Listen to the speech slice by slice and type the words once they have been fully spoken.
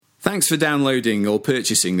Thanks for downloading or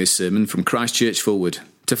purchasing this sermon from Christchurch Fulwood.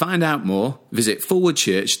 To find out more, visit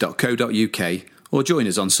fulwoodchurch.co.uk or join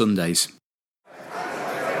us on Sundays.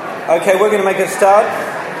 Okay, we're going to make a start.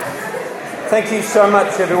 Thank you so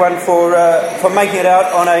much, everyone, for making it out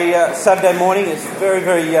on a Saturday morning. It's very,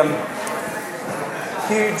 very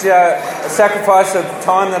huge sacrifice of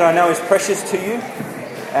time that I know is precious to you,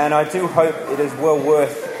 and I do hope it is well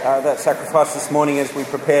worth that sacrifice this morning as we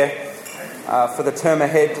prepare for the term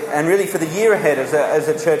ahead, and really for the year ahead as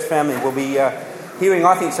a church family. We'll be hearing,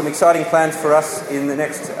 I think, some exciting plans for us in the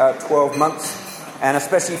next 12 months, and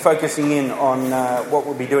especially focusing in on what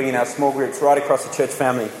we'll be doing in our small groups right across the church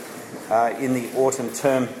family in the autumn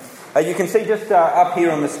term. You can see just up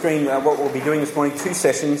here on the screen what we'll be doing this morning, 2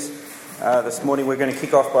 sessions. This morning we're going to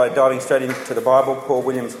kick off by diving straight into the Bible. Paul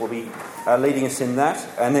Williams will be leading us in that,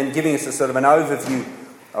 and then giving us a sort of an overview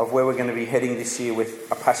of where we're going to be heading this year with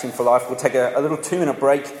A Passion for Life. We'll take a little 2-minute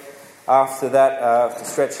break after that to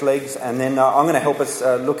stretch legs, and then I'm going to help us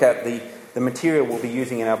look at the material we'll be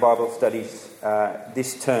using in our Bible studies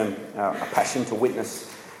this term, A Passion to Witness.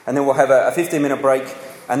 And then we'll have a 15-minute break,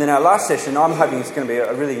 and then our last session, I'm hoping it's going to be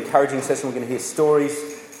a really encouraging session. We're going to hear stories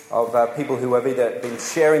of people who have either been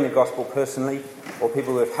sharing the gospel personally or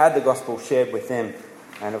people who have had the gospel shared with them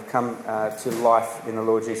and have come to life in the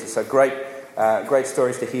Lord Jesus. So great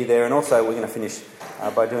stories to hear there. And also we're going to finish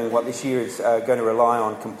by doing what this year is going to rely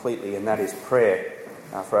on completely, and that is prayer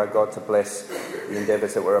for our God to bless the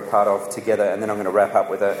endeavours that we're a part of together. And then I'm going to wrap up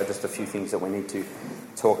with just a few things that we need to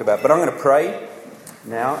talk about. But I'm going to pray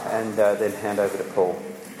now and then hand over to Paul.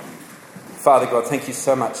 Father God, thank you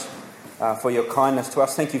so much for your kindness to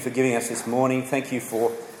us. Thank you for giving us this morning. Thank you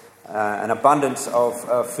for an abundance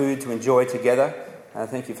of food to enjoy together.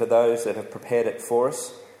 Thank you for those that have prepared it for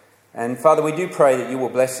us. And Father, we do pray that you will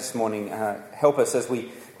bless this morning. Help us as we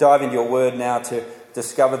dive into your word now to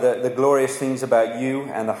discover the glorious things about you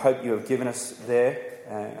and the hope you have given us there.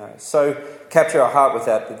 So capture our heart with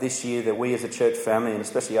that this year, that we as a church family, and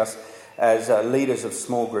especially us as leaders of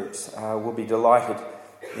small groups, will be delighted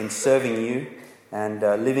in serving you and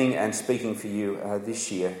living and speaking for you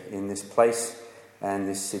this year in this place and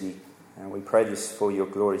this city. And we pray this for your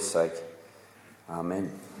glory's sake. Amen.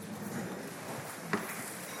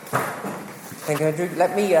 Thank you, Andrew.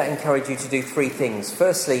 Let me encourage you to do 3 things.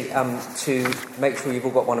 Firstly, to make sure you've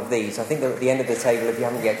all got one of these. I think they're at the end of the table if you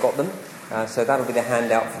haven't yet got them. So that'll be the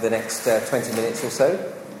handout for the next 20 minutes or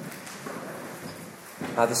so.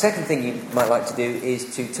 The second thing you might like to do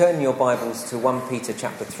is to turn your Bibles to 1 Peter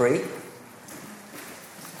chapter 3.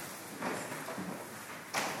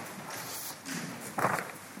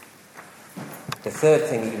 The third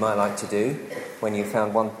thing that you might like to do when you've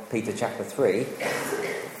found 1 Peter chapter 3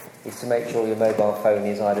 is to make sure your mobile phone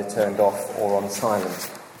is either turned off or on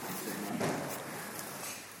silent.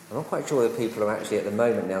 I'm not quite sure whether people are actually at the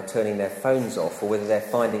moment now turning their phones off or whether they're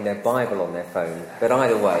finding their Bible on their phone. But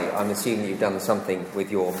either way, I'm assuming you've done something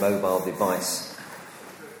with your mobile device.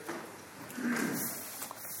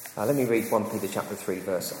 Let me read 1 Peter chapter 3,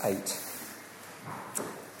 verse 8.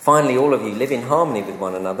 Finally, all of you, live in harmony with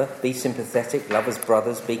one another. Be sympathetic, love as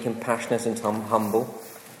brothers, be compassionate and humble.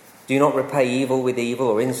 Do not repay evil with evil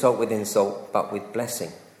or insult with insult, but with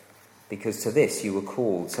blessing. Because to this you were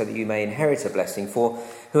called, so that you may inherit a blessing. For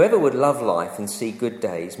whoever would love life and see good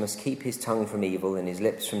days must keep his tongue from evil and his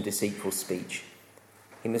lips from deceitful speech.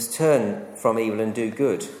 He must turn from evil and do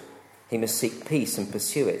good. He must seek peace and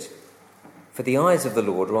pursue it. For the eyes of the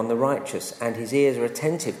Lord are on the righteous, and his ears are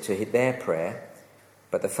attentive to their prayer.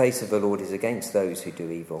 But the face of the Lord is against those who do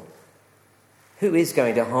evil. Who is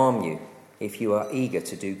going to harm you if you are eager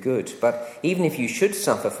to do good? But even if you should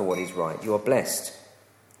suffer for what is right, you are blessed.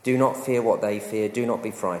 Do not fear what they fear, do not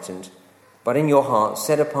be frightened. But in your heart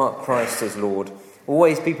set apart Christ as Lord.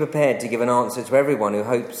 Always be prepared to give an answer to everyone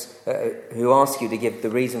who asks you to give the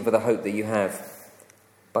reason for the hope that you have.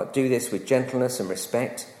 But do this with gentleness and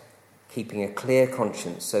respect, keeping a clear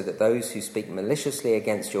conscience, so that those who speak maliciously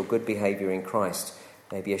against your good behaviour in Christ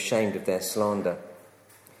may be ashamed of their slander.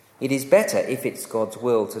 It is better, if it's God's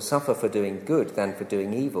will, to suffer for doing good than for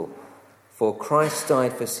doing evil. For Christ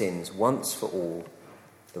died for sins once for all,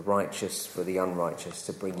 the righteous for the unrighteous,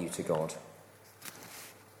 to bring you to God.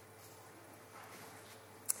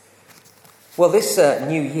 Well, this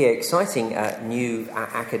new year, exciting new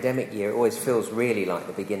academic year, it always feels really like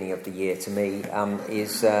the beginning of the year to me,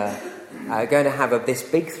 is going to have this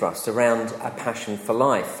big thrust around A Passion for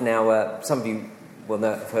Life. Now, some of you will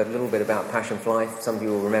have heard a little bit about Passion for Life. Some of you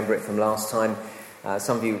will remember it from last time.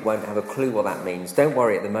 Some of you won't have a clue what that means. Don't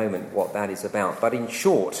worry at the moment what that is about. But in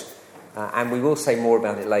short, and we will say more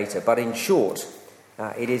about it later, but in short,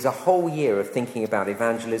 It is a whole year of thinking about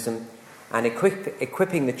evangelism and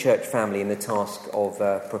equipping the church family in the task of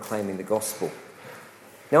proclaiming the gospel.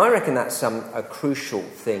 Now, I reckon that's a crucial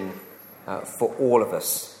thing for all of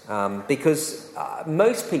us, because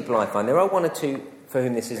most people I find, there are one or two for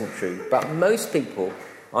whom this isn't true, but most people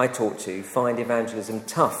I talk to find evangelism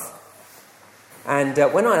tough. And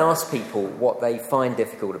when I ask people what they find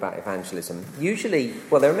difficult about evangelism, usually,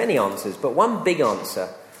 well, there are many answers, but one big answer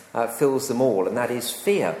fills them all, and that is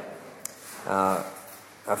fear.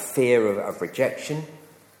 A fear of rejection,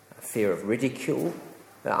 a fear of ridicule.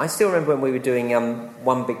 I still remember when we were doing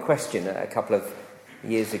One Big Question a couple of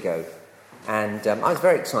years ago, and I was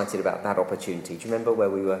very excited about that opportunity. Do you remember where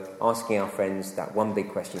we were asking our friends that one big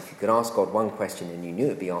question? If you could ask God one question and you knew it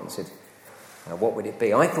would be answered, what would it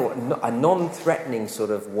be? I thought a non-threatening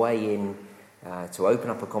sort of way in to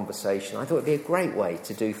open up a conversation. I thought it would be a great way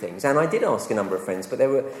to do things. And I did ask a number of friends, but there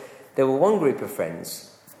were one group of friends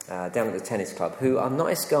down at the tennis club who are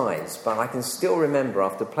nice guys, but I can still remember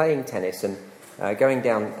after playing tennis and going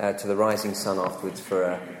down to the Rising Sun afterwards for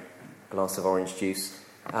a glass of orange juice.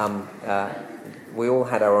 We all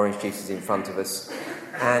had our orange juices in front of us,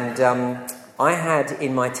 and I had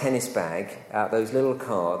in my tennis bag those little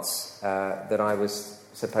cards that I was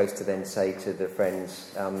supposed to then say to the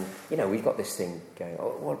friends, we've got this thing going.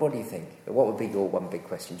 What do you think? What would be your one big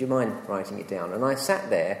question? Do you mind writing it down? And I sat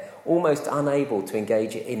there almost unable to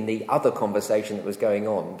engage in the other conversation that was going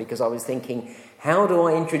on, because I was thinking, how do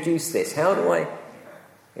I introduce this?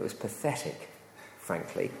 It was pathetic,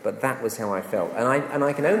 frankly, but that was how I felt. And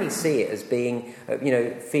I can only see it as being,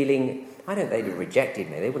 feeling, I don't think they'd have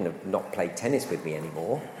rejected me. They wouldn't have not played tennis with me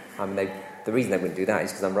anymore. I mean, the reason they wouldn't do that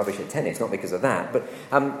is because I'm rubbish at tennis, not because of that. But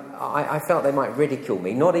I felt they might ridicule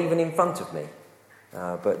me, not even in front of me,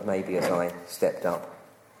 but maybe as I stepped up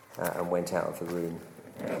and went out of the room.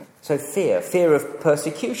 So fear of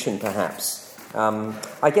persecution, perhaps.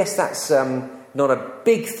 I guess that's not a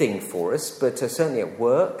big thing for us, but certainly at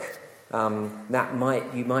work,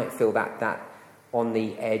 you might feel that on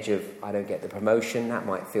the edge of, I don't get the promotion, that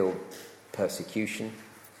might feel persecution.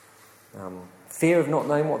 Fear of not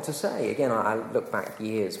knowing what to say. Again, I look back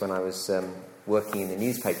years when I was working in the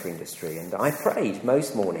newspaper industry, and I prayed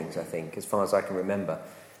most mornings, I think, as far as I can remember,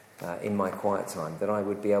 in my quiet time, that I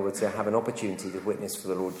would be able to have an opportunity to witness for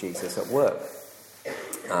the Lord Jesus at work,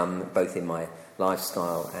 both in my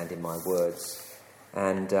lifestyle and in my words.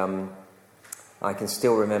 And I can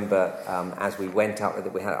still remember as we went up,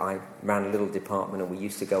 I ran a little department, and we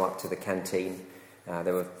used to go up to the canteen.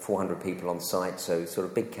 There were 400 people on site, so sort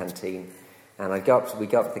of big canteen. And we'd go up to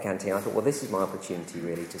the canteen. I thought, well, this is my opportunity,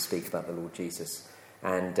 really, to speak about the Lord Jesus.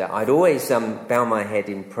 And I'd always bow my head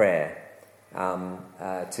in prayer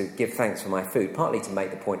to give thanks for my food, partly to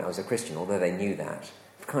make the point I was a Christian, although they knew that,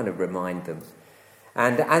 kind of remind them.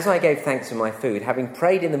 And as I gave thanks for my food, having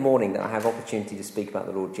prayed in the morning that I have opportunity to speak about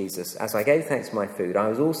the Lord Jesus, as I gave thanks for my food, I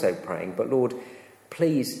was also praying, but Lord,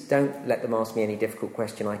 please don't let them ask me any difficult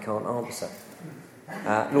question I can't answer.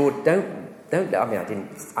 Lord, don't. I mean, I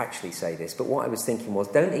didn't actually say this, but what I was thinking was,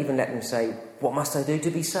 don't even let them say, what must I do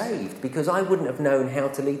to be saved? Because I wouldn't have known how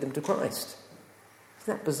to lead them to Christ.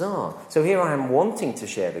 Isn't that bizarre? So here I am wanting to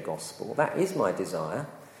share the gospel. That is my desire.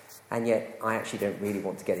 And yet I actually don't really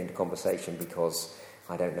want to get into conversation because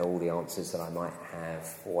I don't know all the answers that I might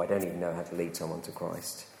have, or I don't even know how to lead someone to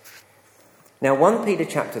Christ. Now, 1 Peter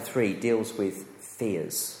chapter 3 deals with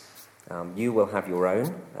fears. You will have your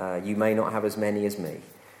own. You may not have as many as me.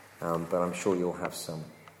 But I'm sure you'll have some.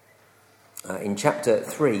 In chapter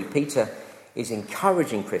 3, Peter is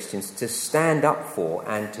encouraging Christians to stand up for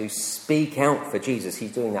and to speak out for Jesus.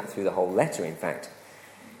 He's doing that through the whole letter, in fact.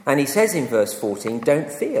 And he says in verse 14,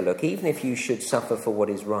 don't fear. Look, even if you should suffer for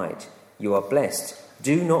what is right, you are blessed.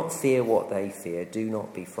 Do not fear what they fear. Do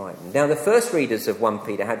not be frightened. Now, the first readers of 1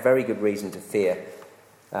 Peter had very good reason to fear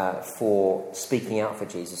for speaking out for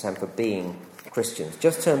Jesus and for being Christians.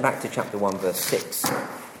 Just turn back to chapter 1, verse 6.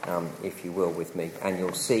 If you will, with me, and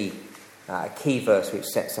you'll see a key verse which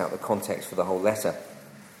sets out the context for the whole letter.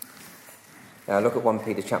 Look at 1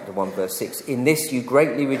 Peter chapter 1, verse 6. In this you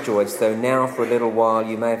greatly rejoice, though now for a little while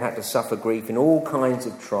you may have had to suffer grief in all kinds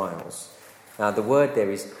of trials. Now, the word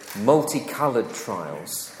there is multicoloured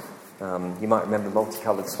trials. You might remember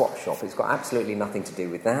multicoloured swap shop. It's got absolutely nothing to do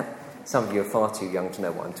with that. Some of you are far too young to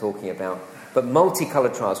know what I'm talking about. But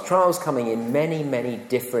multicoloured trials coming in many, many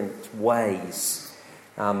different ways.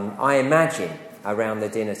 I imagine around the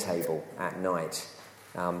dinner table at night,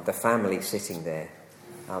 the family sitting there,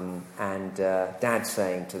 and Dad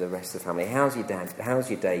saying to the rest of the family, how's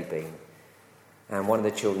your day been? And one of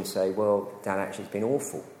the children say, well, Dad, actually it's been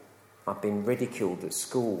awful. I've been ridiculed at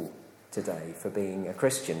school. today for being a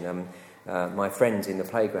Christian. My friends in the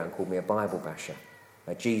playground called me a Bible basher,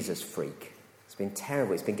 a Jesus freak. It's been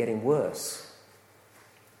terrible. It's been getting worse.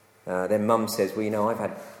 Then Mum says, well, I've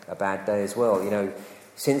had a bad day as well.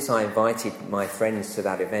 Since I invited my friends to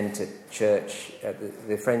that event at church,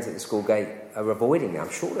 the friends at the school gate are avoiding me.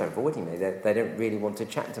 I'm sure they're avoiding me. They don't really want to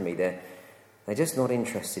chat to me. They're just not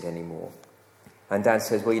interested anymore. And Dad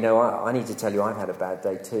says, well, I need to tell you I've had a bad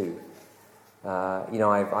day too.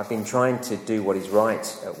 I've been trying to do what is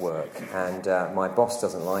right at work, and my boss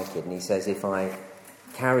doesn't like it. And he says if I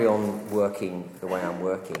carry on working the way I'm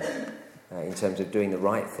working, in terms of doing the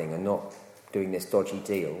right thing and not doing this dodgy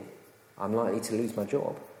deal, I'm likely to lose my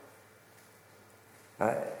job.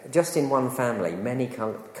 Just in one family, many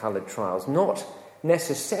coloured trials, not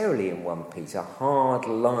necessarily in 1 Peter,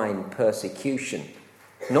 hard-line persecution,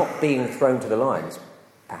 not being thrown to the lions,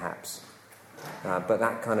 perhaps, but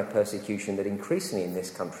that kind of persecution that increasingly in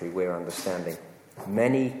this country we're understanding.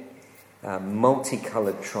 Many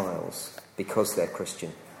multicoloured trials because they're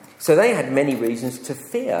Christian. So they had many reasons to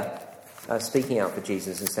fear speaking out for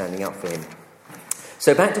Jesus and standing up for him.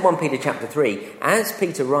 So back to 1 Peter chapter 3, as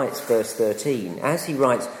Peter writes verse 13, as he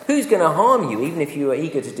writes, who's going to harm you even if you are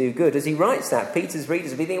eager to do good? As he writes that, Peter's readers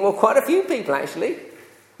will be thinking, well, quite a few people actually.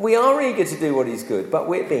 We are eager to do what is good, but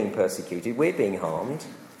we're being persecuted, we're being harmed.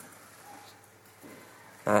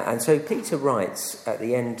 And so Peter writes at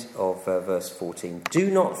the end of verse 14, do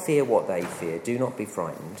not fear what they fear, do not be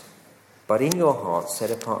frightened, but in your hearts set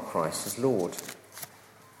apart Christ as Lord.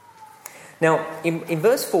 Now, in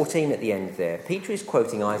verse 14 at the end there, Peter is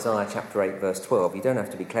quoting Isaiah chapter 8, verse 12. You don't have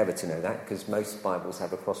to be clever to know that, because most Bibles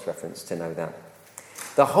have a cross-reference to know that.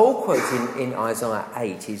 The whole quote in Isaiah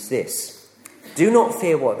 8 is this: do not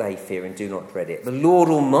fear what they fear and do not dread it. The Lord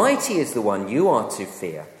Almighty is the one you are to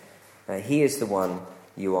fear. He is the one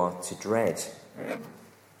you are to dread.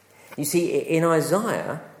 You see, in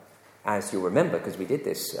Isaiah, as you'll remember, because we did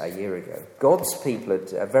this a year ago, God's people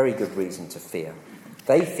had a very good reason to fear.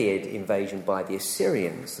 They feared invasion by the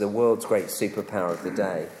Assyrians, the world's great superpower of the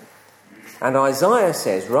day. And Isaiah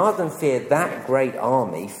says, rather than fear that great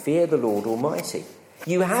army, fear the Lord Almighty.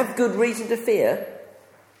 You have good reason to fear.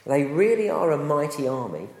 They really are a mighty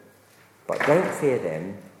army. But don't fear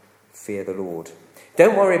them, fear the Lord.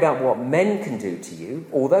 Don't worry about what men can do to you,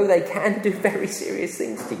 although they can do very serious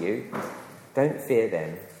things to you. Don't fear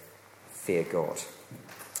them, fear God.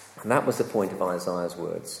 And that was the point of Isaiah's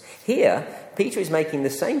words. Here, Peter is making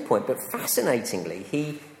the same point, but fascinatingly,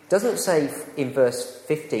 he doesn't say in verse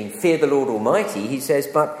 15, fear the Lord Almighty. He says,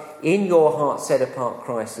 but in your heart set apart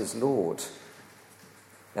Christ as Lord.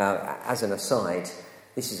 Now, as an aside,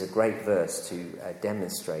 this is a great verse to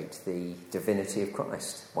demonstrate the divinity of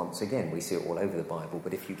Christ. Once again, we see it all over the Bible,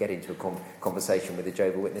 but if you get into a conversation with a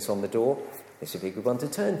Jehovah's Witness on the door, this would be a good one to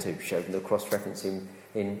turn to. Show them the cross-reference in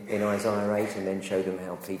Isaiah 8 and then show them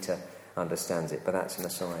how Peter understands it. But that's an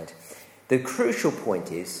aside. The crucial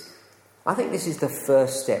point is, I think this is the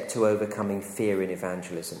first step to overcoming fear in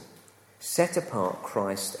evangelism. Set apart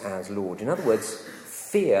Christ as Lord. In other words,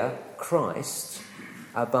 fear Christ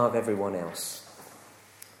above everyone else.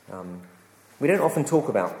 We don't often talk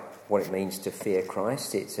about what it means to fear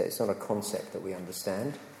Christ. It's not a concept that we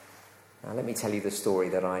understand. Let me tell you the story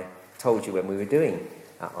that I told you when we were doing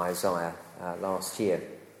Isaiah last year.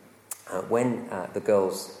 When the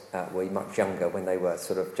girls were much younger, when they were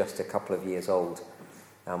sort of just a couple of years old,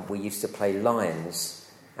 we used to play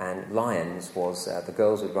lions. And lions was the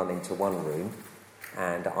girls would run into one room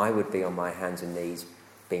and I would be on my hands and knees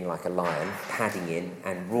being like a lion, padding in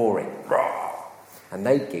and roaring. And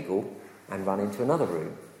they'd giggle and run into another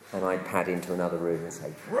room. And I'd pad into another room and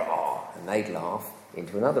say, "Rah!" And they'd laugh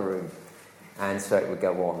into another room. And so it would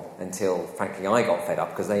go on until, frankly, I got fed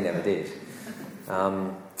up because they never did.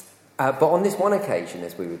 But on this one occasion,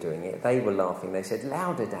 as we were doing it, they were laughing. They said,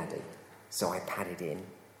 "Louder, Daddy." So I padded in.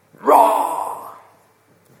 "Rah!"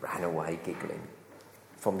 Ran away, giggling.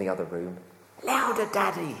 From the other room, "Louder,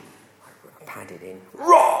 Daddy." I padded in.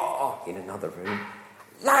 "Rah!" In another room.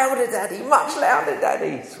 "Louder, Daddy, much louder,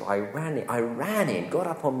 Daddy." So I ran in, got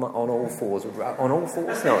up on all fours. On all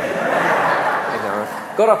fours? No.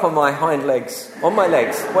 Got up on my hind legs, on my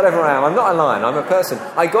legs, whatever I am. I'm not a lion, I'm a person.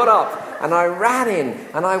 I got up and I ran in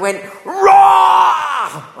and I went, "Roar!"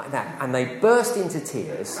 Like that. And they burst into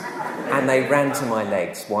tears and they ran to my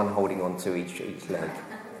legs, one holding on to each leg.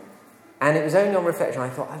 And it was only on reflection I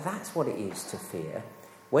thought, oh, that's what it is to fear.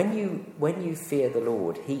 When you fear the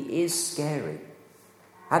Lord, he is scary.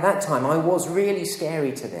 At that time, I was really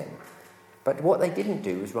scary to them. But what they didn't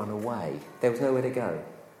do was run away. There was nowhere to go.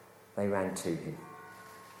 They ran to him.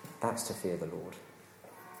 That's to fear the Lord.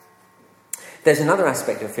 There's another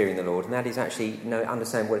aspect of fearing the Lord, and that is actually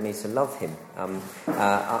understanding what it means to love him.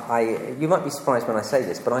 You might be surprised when I say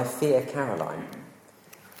this, but I fear Caroline.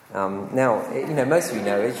 Now, most of you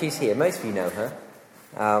know her. She's here. Most of you know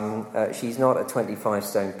her. She's not a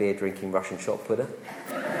 25-stone beer-drinking Russian shot putter.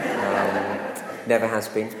 Never has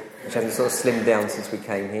been. She hasn't sort of slimmed down since we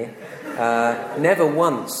came here. Never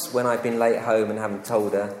once, when I've been late home and haven't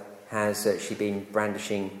told her, has she been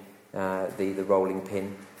brandishing the rolling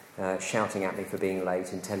pin, shouting at me for being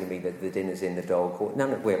late and telling me that the dinner's in the dog. No,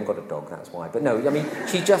 we haven't got a dog, that's why. But no, I mean,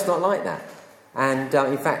 she's just not like that. And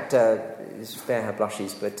in fact, spare her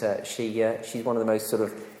blushes, but she's one of the most sort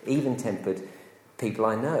of even-tempered people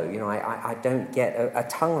I know. I don't get a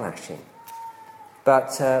tongue lashing.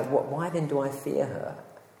 But why then do I fear her?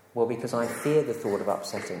 Well, because I fear the thought of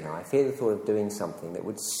upsetting her. I fear the thought of doing something that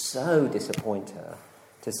would so disappoint her,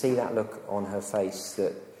 to see that look on her face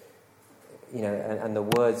that, and the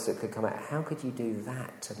words that could come out, how could you do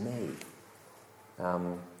that to me?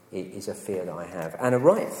 It is a fear that I have. And a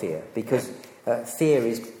right fear, because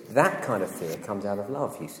that kind of fear comes out of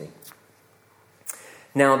love, you see.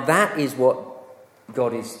 Now, that is what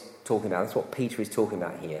God is talking about. That's what Peter is talking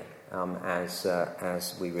about here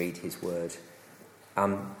as we read his word.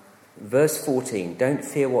 Verse 14, don't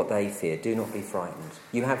fear what they fear, do not be frightened.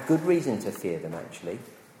 You have good reason to fear them, actually.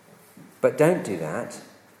 But don't do that.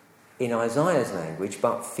 In Isaiah's language,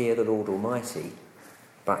 but fear the Lord Almighty.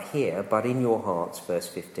 But here, but in your hearts, verse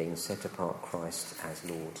 15, set apart Christ as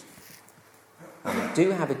Lord. And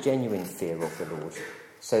do have a genuine fear of the Lord,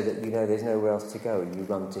 so that you know there's nowhere else to go and you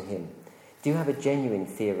run to him. Do have a genuine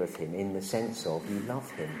fear of him in the sense of you love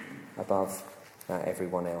him above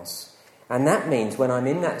everyone else. And that means when I'm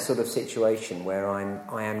in that sort of situation where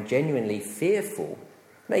I am genuinely fearful,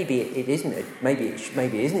 maybe it isn't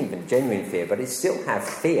even genuine fear, but it still have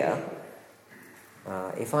fear.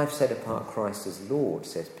 If I've set apart Christ as Lord,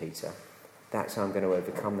 says Peter, that's how I'm going to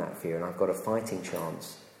overcome that fear, and I've got a fighting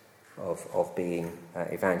chance of being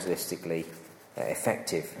evangelistically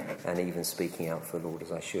effective and even speaking out for the Lord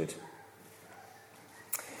as I should.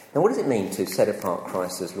 Now, what does it mean to set apart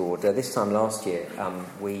Christ as Lord? This time last year,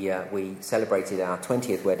 we celebrated our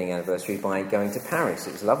 20th wedding anniversary by going to Paris.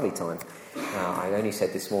 It was a lovely time. I only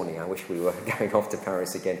said this morning, I wish we were going off to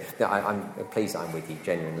Paris again. No, I'm pleased I'm with you,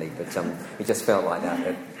 genuinely, but it just felt like that,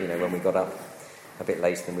 when we got up a bit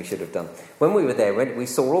later than we should have done. When we were there, we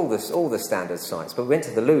saw all the standard sites, but we went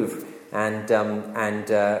to the Louvre and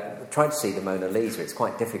tried to see the Mona Lisa. It's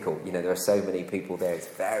quite difficult. There are so many people there. It's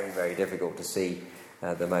very, very difficult to see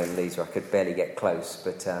the Mona Lisa. I could barely get close,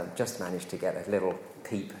 but just managed to get a little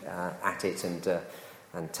peep at it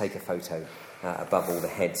and take a photo above all the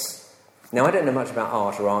heads. Now, I don't know much about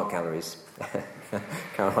art or art galleries.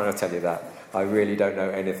 Caroline will tell you that. I really don't know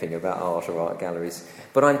anything about art or art galleries.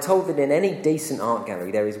 But I'm told that in any decent art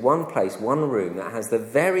gallery, there is one place, one room, that has the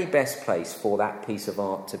very best place for that piece of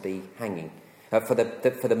art to be hanging. For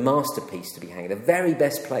the masterpiece to be hanging. The very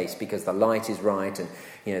best place, because the light is right and,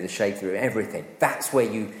 the shade through everything. That's where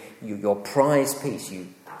your prize piece you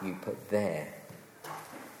put there.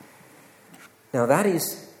 Now, that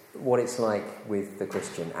is what it's like with the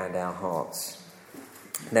Christian and our hearts.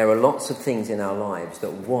 There are lots of things in our lives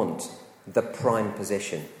that want the prime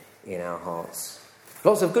position in our hearts.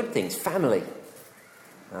 Lots of good things, family.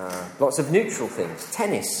 Lots of neutral things,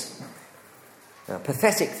 tennis.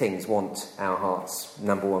 Pathetic things want our hearts'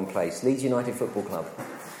 number one place. Leeds United Football Club.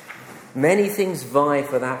 Many things vie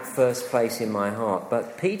for that first place in my heart,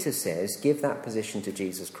 but Peter says, give that position to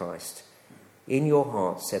Jesus Christ. In your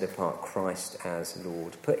heart, set apart Christ as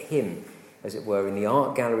Lord. Put him, as it were, in the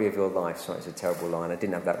art gallery of your life. Sorry, it's a terrible line. I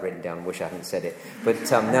didn't have that written down. I wish I hadn't said it. But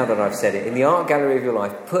now that I've said it, in the art gallery of your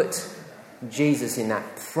life, put Jesus in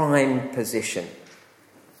that prime position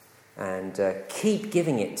and keep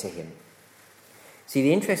giving it to him. See,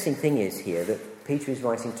 the interesting thing is here that Peter is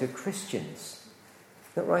writing to Christians,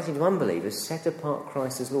 not writing to unbelievers. Set apart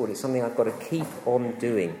Christ as Lord. It's something I've got to keep on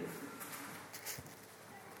doing.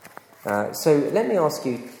 So let me ask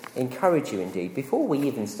you, encourage you indeed, before we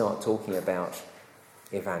even start talking about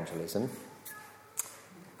evangelism,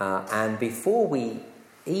 and before we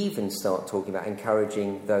even start talking about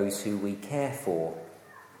encouraging those who we care for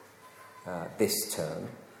this term,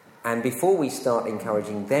 and before we start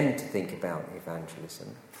encouraging them to think about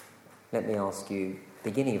evangelism, let me ask you,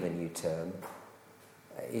 beginning of a new term,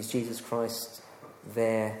 is Jesus Christ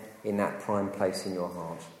there in that prime place in your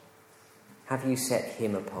heart? Have you set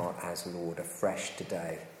him apart as Lord afresh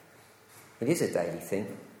today? It is a daily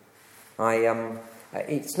thing.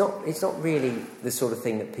 It's not really the sort of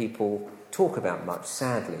thing that people talk about much,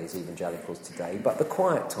 sadly, as evangelicals today, but the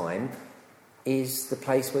quiet time is the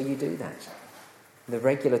place where you do that. the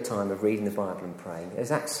regular time of reading the Bible and praying, has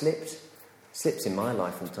that slips in my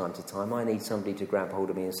life from time to time. I need somebody to grab hold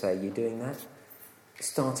of me and say, "Are you doing that?"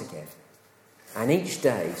 Start again. And each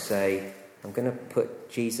day say, "I'm going to put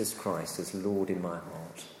Jesus Christ as Lord in my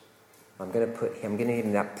heart. I'm going to give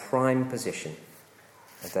him that prime position,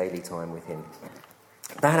 a daily time with him."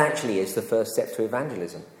 That actually is the first step to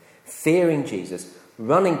evangelism. Fearing Jesus,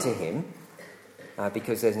 running to him,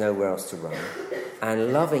 because there's nowhere else to run,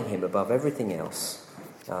 and loving him above everything else,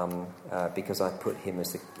 because I put him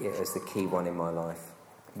as the key one in my life,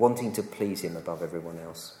 wanting to please him above everyone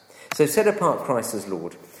else. So set apart Christ as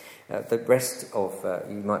Lord. The rest of,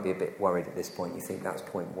 you might be a bit worried at this point. You think that's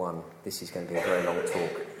point 1. This is going to be a very long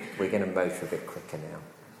talk. We're going to motor a bit quicker now.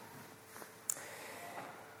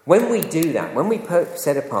 When we do that, when we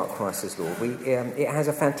set apart Christ as Lord, it has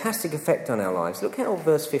a fantastic effect on our lives. Look how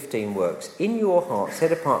verse 15 works. In your heart,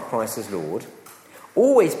 set apart Christ as Lord.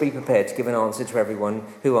 Always be prepared to give an answer to everyone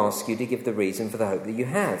who asks you to give the reason for the hope that you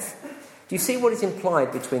have. Do you see what is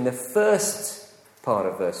implied between the first part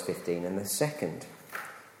of verse 15 and the second?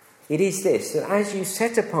 It is this, that as you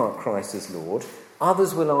set apart Christ as Lord,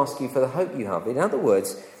 others will ask you for the hope you have. In other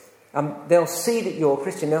words, they'll see that you're a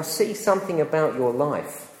Christian. They'll see something about your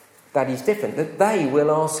life that is different, that they will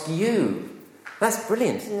ask you. That's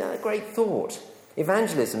brilliant. Isn't that a great thought?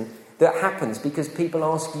 Evangelism that happens because people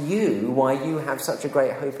ask you why you have such a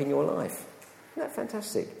great hope in your life. Isn't that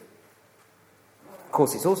fantastic? Of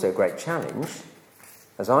course, it's also a great challenge.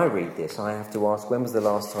 As I read this, I have to ask, when was the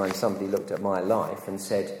last time somebody looked at my life and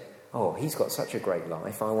said, "Oh, he's got such a great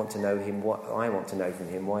life. I want to know him. What I want to know from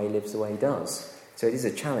him, why he lives the way he does." So it is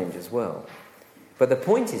a challenge as well. But the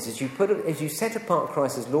point is, as you set apart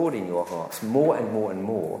Christ as Lord in your hearts more and more and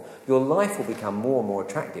more, your life will become more and more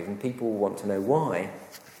attractive, and people will want to know why.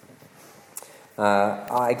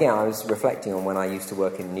 I was reflecting on when I used to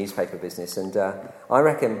work in the newspaper business, and I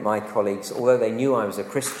reckon my colleagues, although they knew I was a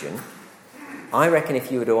Christian, I reckon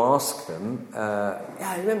if you were to ask them,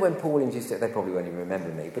 I remember when Paul Williams used to, they probably won't even remember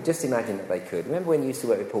me, but just imagine that they could. Remember when you used to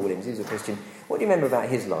work with Paul Williams, he was a Christian, what do you remember about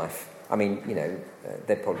his life? I mean,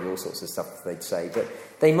 there'd probably all sorts of stuff they'd say, but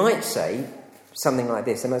they might say something like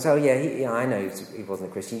this. They might say, "Oh yeah, I know he wasn't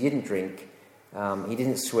a Christian, he didn't drink, he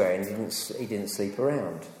didn't swear, and he didn't sleep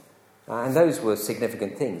around." And those were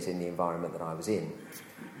significant things in the environment that I was in.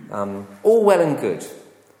 All well and good.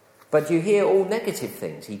 But you hear all negative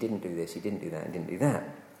things. He didn't do this, he didn't do that, he didn't do that.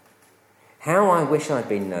 How I wish I'd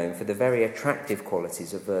been known for the very attractive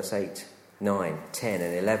qualities of verse 8, 9, 10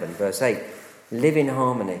 and 11. Verse 8, live in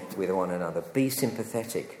harmony with one another. Be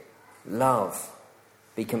sympathetic. Love.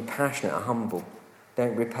 Be compassionate and humble.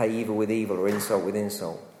 Don't repay evil with evil or insult with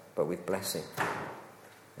insult, but with blessing.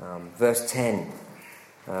 Verse 10,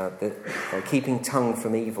 keeping tongue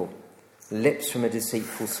from evil, lips from a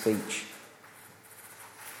deceitful speech.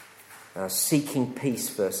 Seeking peace,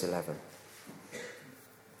 verse 11.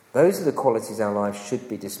 Those are the qualities our lives should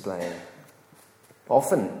be displaying.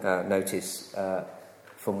 Often notice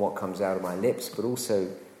from what comes out of my lips, but also,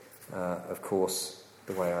 of course,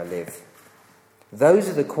 the way I live. Those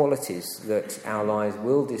are the qualities that our lives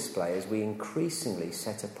will display as we increasingly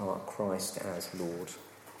set apart Christ as Lord.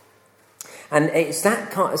 And it's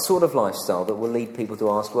that sort of lifestyle that will lead people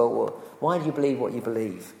to ask, well, why do you believe what you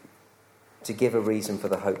believe? To give a reason for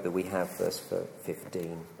the hope that we have, verse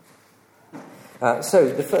 15. So,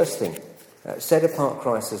 the first thing, set apart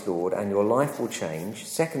Christ as Lord and your life will change.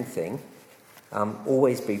 Second thing,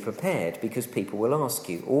 always be prepared because people will ask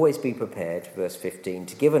you. Always be prepared, verse 15,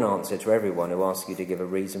 to give an answer to everyone who asks you to give a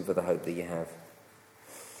reason for the hope that you have.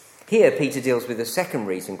 Here, Peter deals with the second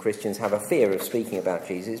reason Christians have a fear of speaking about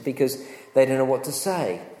Jesus, because they don't know what to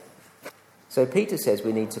say. So Peter says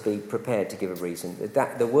we need to be prepared to give a reason.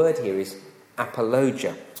 The word here is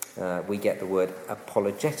apologia. We get the word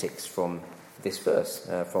apologetics from this verse,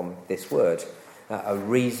 from this word. A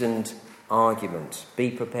reasoned argument. Be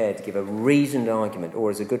prepared to give a reasoned argument.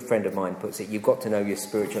 Or as a good friend of mine puts it, you've got to know your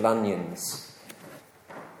spiritual onions.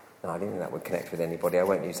 No, I didn't think that would connect with anybody. I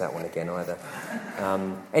won't use that one again either.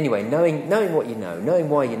 Anyway, knowing what you know, knowing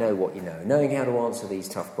why you know what you know, knowing how to answer these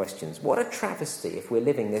tough questions. What a travesty if we're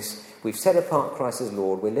living this, we've set apart Christ as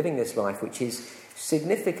Lord, we're living this life which is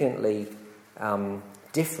significantly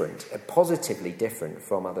different, positively different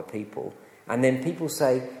from other people. And then people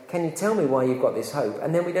say, "Can you tell me why you've got this hope?"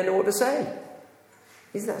 And then we don't know what to say.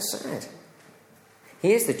 Isn't that sad?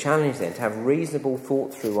 Here's the challenge then, to have reasonable,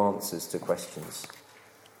 thought-through answers to questions.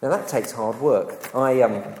 Now that takes hard work. I,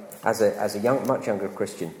 as a much younger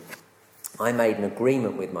Christian, I made an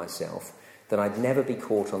agreement with myself that I'd never be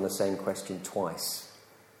caught on the same question twice.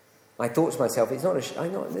 I thought to myself,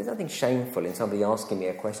 there's nothing shameful in somebody asking me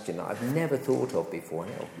a question that I've never thought of before.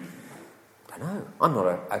 I don't know. I'm not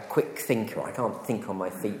a quick thinker. I can't think on my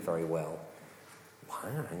feet very well. I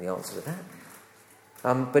don't know the answer to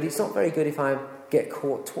that. But it's not very good if I get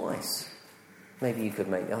caught twice. Maybe you could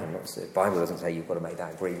make... the Bible doesn't say you've got to make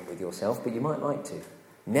that agreement with yourself, but you might like to.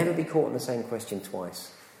 Never be caught in the same question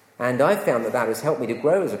twice. And I've found that has helped me to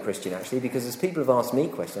grow as a Christian, actually, because as people have asked me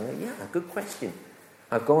questions, I think, good question.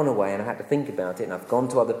 I've gone away and I've had to think about it, and I've gone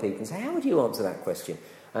to other people and say, how would you answer that question?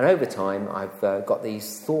 And over time, I've got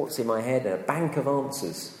these thoughts in my head and a bank of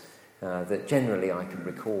answers that generally I can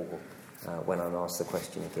recall when I'm asked the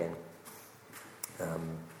question again.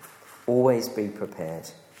 Always be prepared.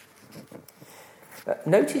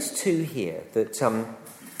 Notice too here that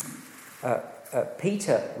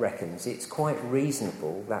Peter reckons it's quite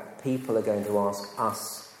reasonable that people are going to ask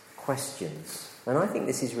us questions. And I think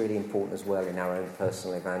this is really important as well in our own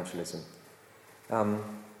personal evangelism.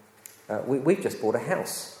 We've just bought a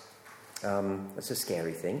house. That's a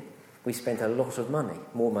scary thing. We spent a lot of money,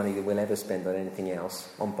 more money than we'll ever spend on anything else,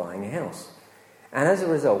 on buying a house. And as a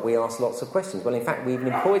result, we ask lots of questions. Well, in fact, we even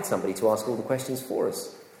employed somebody to ask all the questions for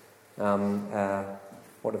us.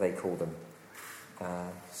 What do they call them?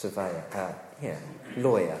 Surveyor.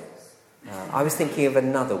 Lawyer. I was thinking of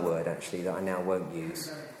another word, actually, that I now won't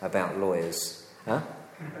use about lawyers.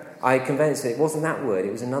 I convinced that it wasn't that word,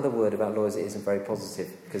 it was another word about lawyers that isn't very positive,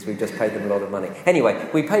 because we've just paid them a lot of money. Anyway,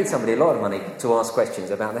 we paid somebody a lot of money to ask questions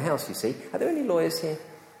about the house, you see. Are there any lawyers here?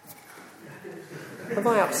 Have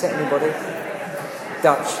I upset anybody?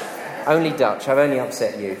 Dutch. Only Dutch. I've only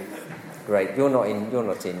upset you. Great. You're not in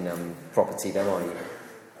property, though, are you?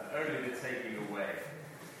 Only the taking away.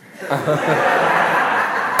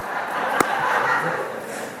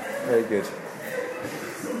 Very good.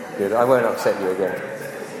 Good. I won't upset you again.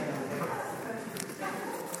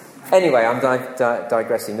 Anyway, I'm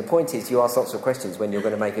digressing. The point is, you ask lots of questions when you're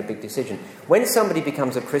going to make a big decision. When somebody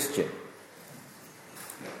becomes a Christian,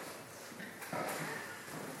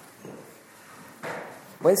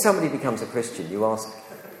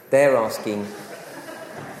 they're asking...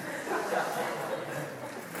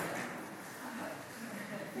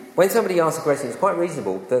 When somebody asks a question, it's quite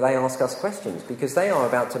reasonable that they ask us questions, because they are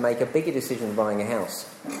about to make a bigger decision than buying a house.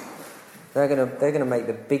 They're going to make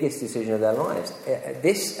the biggest decision of their lives.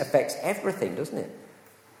 This affects everything, doesn't it?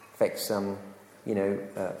 Affects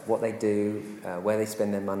what they do, where they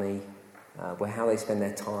spend their money, how they spend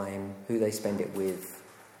their time, who they spend it with,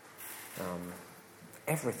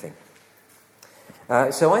 everything.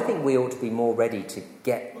 So I think we ought to be more ready to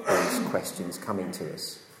get those questions coming to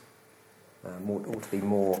us. Ought to be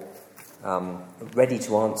more ready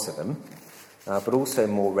to answer them, but also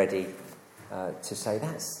more ready to say,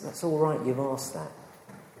 that's all right, you've asked that.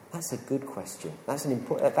 That's a good question.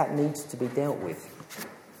 That needs to be dealt with.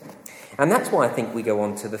 And that's why I think we go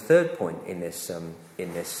on to the third point in this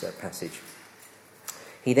passage.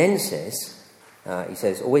 He then says,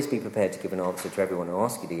 always be prepared to give an answer to everyone who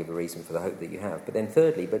asks you to give a reason for the hope that you have. But then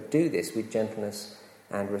thirdly, but do this with gentleness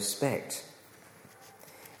and respect.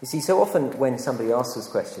 You see, so often when somebody asks us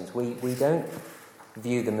questions, we don't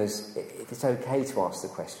view them as it's okay to ask the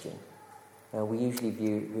question. We usually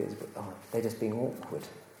view it as, they're just being awkward.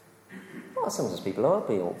 Well, sometimes people are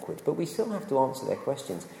being awkward, but we still have to answer their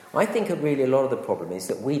questions. I think really a lot of the problem is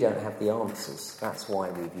that we don't have the answers. That's why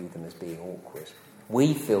we view them as being awkward.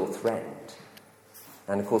 We feel threatened.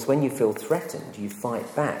 And of course, when you feel threatened, you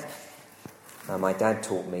fight back. My dad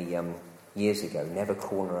taught me years ago, never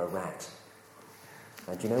corner a rat.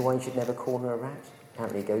 Do you know why you should never corner a rat?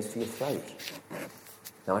 Apparently it goes for your throat.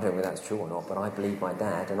 Now, I don't know whether that's true or not, but I believe my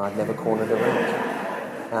dad, and I've never cornered a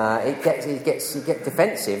rat. You get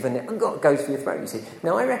defensive, and it goes for your throat, you see.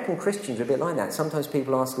 Now, I reckon Christians are a bit like that. Sometimes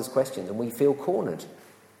people ask us questions, and we feel cornered.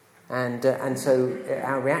 And so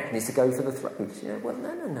our reaction is to go for the throat. Well,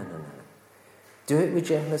 no. Do it with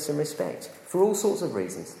gentleness and respect, for all sorts of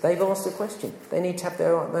reasons. They've asked a question. They need to have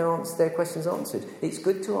their questions answered. It's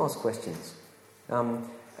good to ask questions.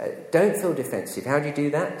 Don't feel defensive. How do you do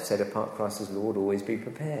that? Set apart Christ as Lord, always be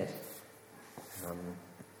prepared.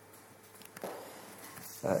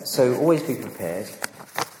 So always be prepared.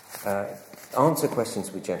 Answer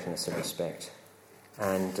questions with gentleness and respect.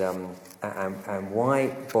 And why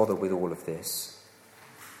bother with all of this?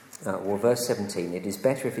 Verse 17, it is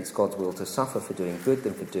better if it's God's will to suffer for doing good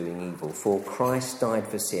than for doing evil. For Christ died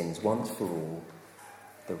for sins once for all,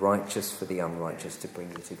 the righteous for the unrighteous, to bring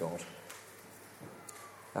you to God.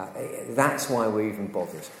 That's why we're even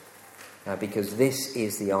bothered, because this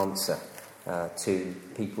is the answer to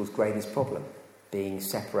people's greatest problem, being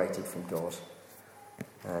separated from God.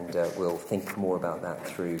 And we'll think more about that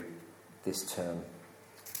through this term?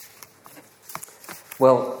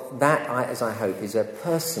 Well, that, as I hope, is a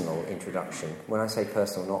personal introduction. When I say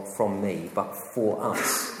personal, not from me, but for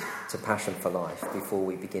us, to Passion for Life, before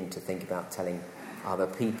we begin to think about telling other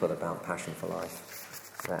people about Passion for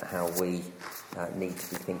Life, about how we need to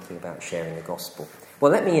be thinking about sharing the gospel.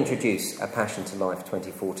 Well, let me introduce a Passion to Life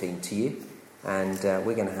 2014 to you, and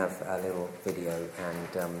we're going to have a little video,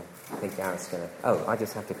 and I think Gareth's going to... Oh, I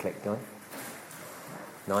just have to click, don't I?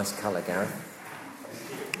 Nice colour, Gareth.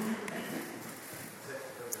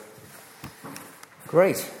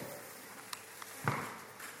 Great.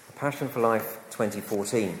 Passion for Life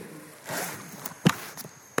 2014.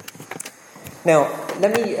 Now,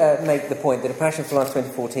 let me make the point that a Passion for Life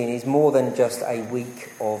 2014 is more than just a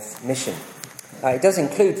week of mission. It does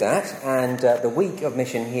include that, and the week of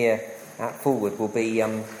mission here at Fulwood will be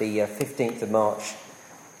the 15th of March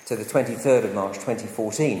to the 23rd of March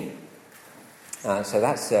 2014. So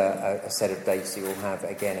that's a set of dates you will have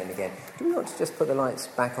again and again. Do we want to just put the lights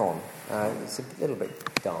back on? It's a little bit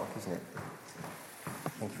dark, isn't it?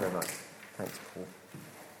 Thank you very much. Thanks, Paul.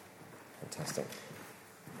 Fantastic.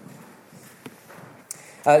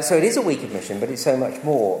 So it is a week of mission, but it's so much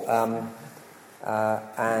more.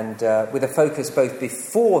 And with a focus both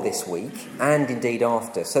before this week and indeed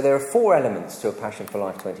after. So there are 4 elements to a Passion for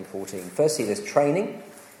Life 2014. Firstly, there's training.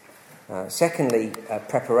 Secondly,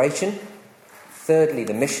 preparation. Thirdly,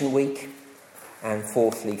 the mission week, and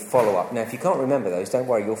fourthly, follow-up. Now, if you can't remember those, don't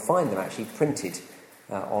worry, you'll find them actually printed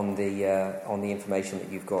on the information that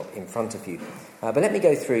you've got in front of you. But let me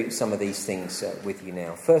go through some of these things with you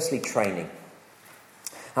now. Firstly, training.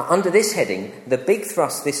 Under this heading, the big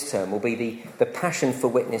thrust this term will be the Passion for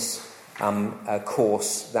Witness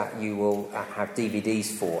course that you will have DVDs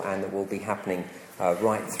for, and that will be happening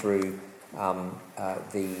right through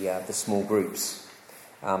the small groups.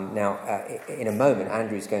 Now, in a moment,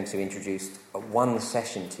 Andrew's going to introduce one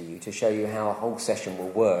session to you to show you how a whole session will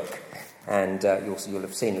work. And you'll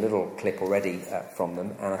have seen a little clip already from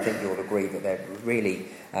them, and I think you'll agree that they're really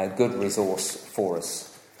a good resource for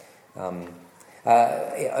us.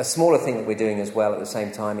 A smaller thing that we're doing as well at the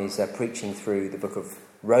same time is preaching through the book of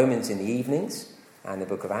Romans in the evenings and the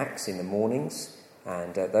book of Acts in the mornings.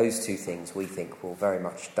 And those 2 things we think will very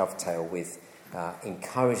much dovetail with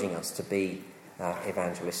encouraging us to be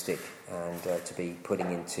evangelistic and to be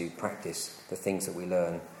putting into practice the things that we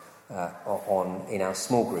learn in our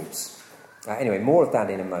small groups. Anyway, more of that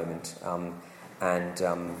in a moment, and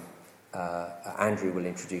Andrew will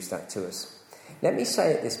introduce that to us. Let me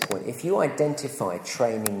say at this point, if you identify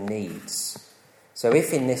training needs, so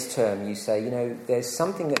if in this term you say, there's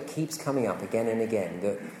something that keeps coming up again and again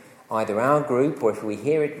that either our group, or if we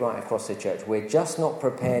hear it right across the church, we're just not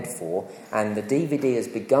prepared for, and the DVD has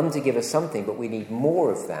begun to give us something, but we need more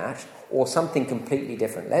of that, or something completely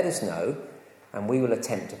different, let us know, and we will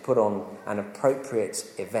attempt to put on an appropriate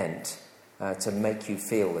event to make you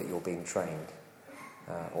feel that you're being trained,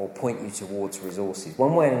 or point you towards resources.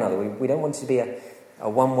 One way or another, we don't want it to be a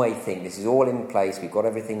one-way thing. This is all in place, we've got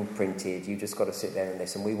everything printed, you've just got to sit there and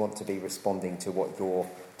listen. We want to be responding to what you're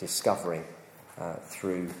discovering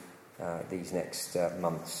through these next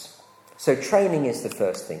months. So training is the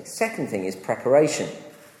first thing. Second thing is preparation.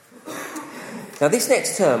 Now this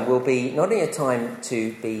next term will be not only a time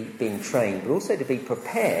to be being trained, but also to be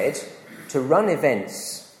prepared to run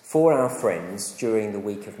events for our friends during the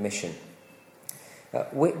week of mission.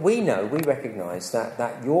 We recognise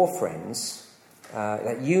that your friends,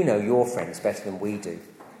 that you know your friends better than we do.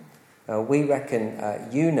 We reckon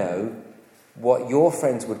you know what your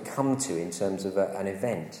friends would come to in terms of an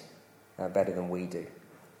event better than we do.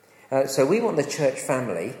 So we want the church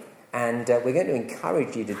family, and we're going to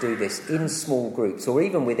encourage you to do this in small groups, or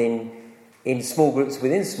even in small groups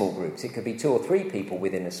within small groups. It could be 2 or 3 people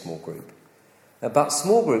within a small group. But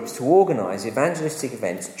small groups to organise evangelistic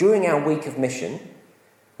events during our week of mission,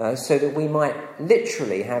 so that we might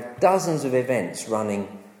literally have dozens of events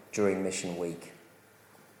running during Mission Week.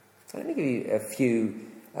 So let me give you a few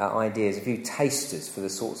ideas, a few tasters for the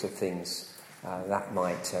sorts of things that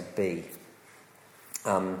might be.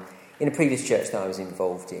 In a previous church that I was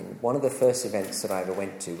involved in, one of the first events that I ever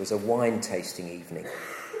went to was a wine tasting evening.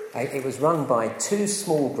 It was run by 2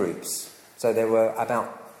 small groups, so there were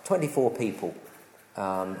about 24 people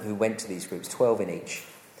who went to these groups, 12 in each.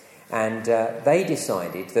 And they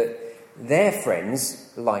decided that their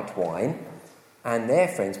friends liked wine, and their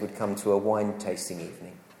friends would come to a wine tasting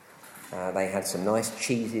evening. They had some nice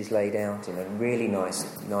cheeses laid out in a really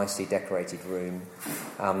nicely decorated room.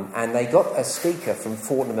 And they got a speaker from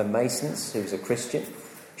Fortnum and Masons, who was a Christian.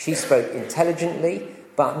 She spoke intelligently,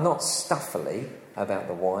 but not stuffily, about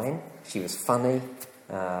the wine. She was funny,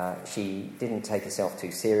 She didn't take herself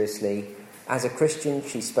too seriously. As a Christian,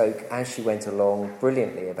 she spoke as she went along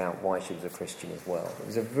brilliantly about why she was a Christian as well. It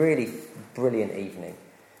was a really brilliant evening.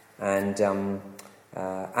 And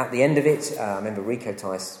at the end of it, I remember Rico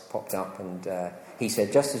Tice popped up and he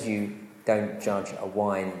said, just as you don't judge a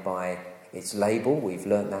wine by its label, we've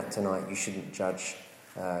learnt that tonight, you shouldn't judge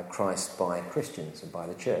Christ by Christians and by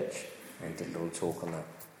the church. And he did a little talk on that.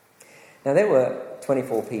 Now, there were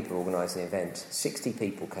 24 people organising the event. 60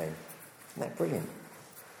 people came. Isn't that brilliant?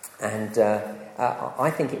 And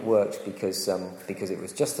I think it worked because it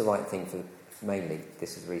was just the right thing for, mainly,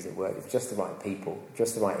 this is the reason it worked, it was just the right people,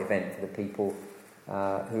 just the right event for the people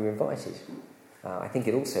who were invited. I think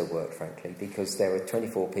it also worked, frankly, because there were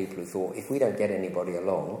 24 people who thought, if we don't get anybody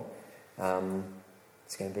along,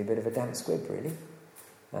 it's going to be a bit of a damp squib, really.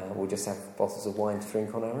 We'll just have bottles of wine to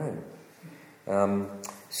drink on our own.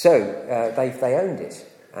 So they owned it,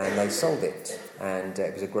 and they sold it, and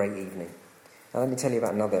it was a great evening. Now, let me tell you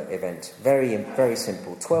about another event. Very, very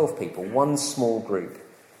simple. 12 people, one small group,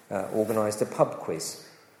 organised a pub quiz.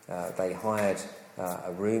 They hired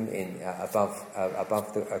a room above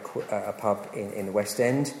a pub in the West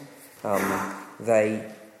End. They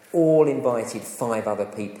all invited 5 other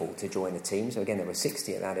people to join the team. So again, there were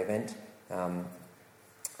 60 at that event.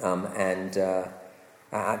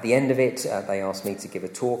 At the end of it, they asked me to give a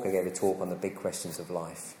talk. I gave a talk on the big questions of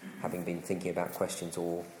life, having been thinking about questions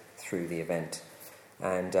all through the event.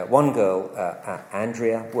 And one girl,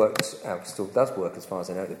 Andrea, still does work as far as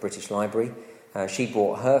I know at the British Library. She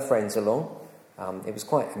brought her friends along. It was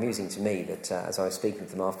quite amusing to me that as I was speaking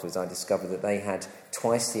to them afterwards, I discovered that they had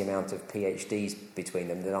twice the amount of PhDs between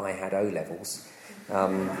them that I had O-levels.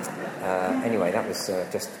 Anyway, that was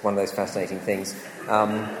just one of those fascinating things.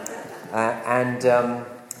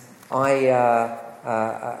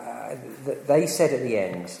 They said at the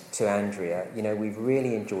end to Andrea, we've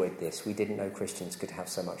really enjoyed this. We didn't know Christians could have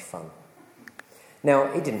so much fun. Now,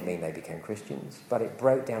 it didn't mean they became Christians, but it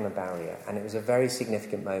broke down a barrier, and it was a very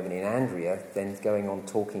significant moment in Andrea then going on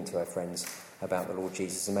talking to her friends about the Lord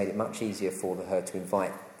Jesus, and made it much easier for her to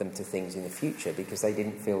invite them to things in the future, because they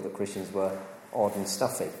didn't feel that Christians were odd and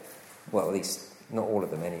stuffy. Well, at least not all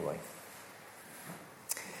of them anyway.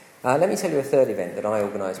 Let me tell you a third event that I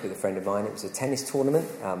organised with a friend of mine. It was a tennis tournament,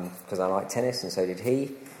 because I like tennis and so did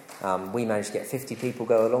he. We managed to get 50 people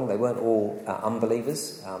go along. They weren't all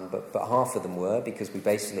unbelievers, but half of them were, because we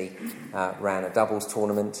basically ran a doubles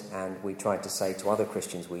tournament, and we tried to say to other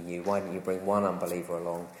Christians we knew, why don't you bring one unbeliever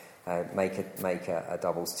along, make a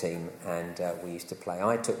doubles team, and we used to play.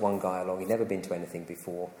 I took one guy along. He'd never been to anything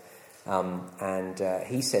before. And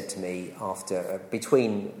he said to me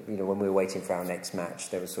between, when we were waiting for our next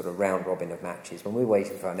match, there was sort of round robin of matches. When we were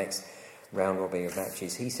waiting for our next round robin of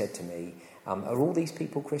matches, he said to me, are all these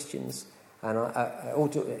people Christians? And or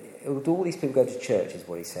do all these people go to church, is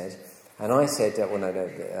what he said. And I said, well, no,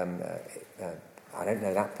 I don't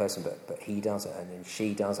know that person, but he does, and then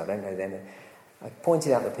she does, I don't know them. I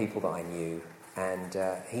pointed out the people that I knew, and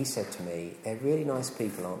he said to me, they're really nice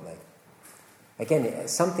people, aren't they? Again,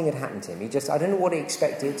 something had happened to him. I don't know what he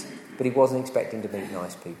expected, but he wasn't expecting to meet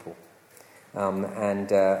nice people. And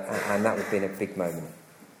that would have been a big moment.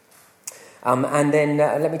 And then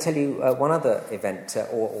let me tell you one other event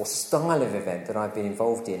or style of event that I've been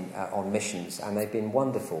involved in on missions, and they've been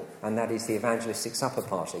wonderful, and that is the evangelistic supper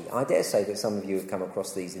party. I dare say that some of you have come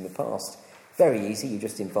across these in the past. Very easy. You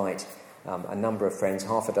just invite a number of friends,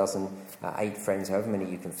 half a dozen, 8 friends, however many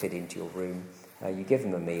you can fit into your room. You give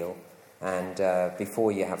them a meal. And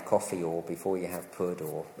before you have coffee or before you have pud,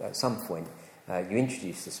 or at some point, you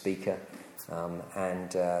introduce the speaker,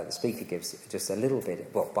 and the speaker gives just a little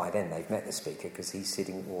bit. Well, by then they've met the speaker because he's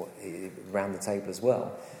sitting around the table as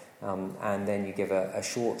well. And then you give a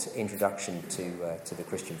short introduction to the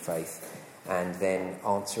Christian faith, and then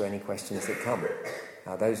answer any questions that come.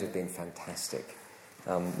 Now, those have been fantastic.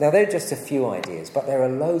 Now, they're just a few ideas, but there are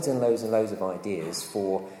loads and loads and loads of ideas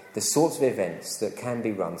for the sorts of events that can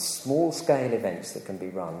be run, small-scale events that can be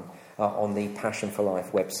run on the Passion for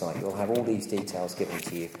Life website. You'll have all these details given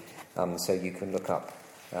to you, so you can look up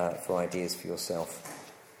for ideas for yourself.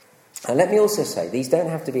 And let me also say, these don't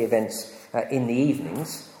have to be events in the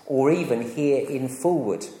evenings, or even here in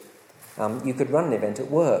Fulwood. You could run an event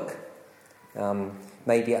at work,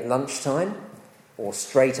 maybe at lunchtime, or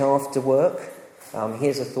straight after work.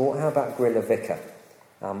 Here's a thought: how about Grill a Vicar?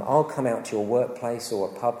 I'll come out to your workplace or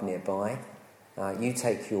a pub nearby. You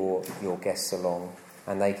take your guests along,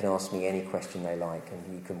 and they can ask me any question they like,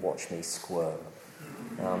 and you can watch me squirm.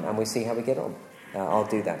 And we see how we get on. I'll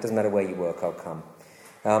do that. Doesn't matter where you work, I'll come.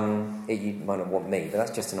 You might not want me, but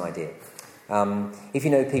that's just an idea. If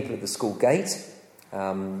you know people at the school gate,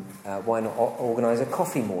 Why not organise a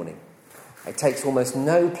coffee morning? It takes almost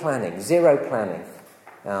no planning, zero planning.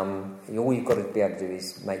 All you've got to be able to do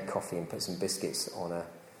is make coffee and put some biscuits on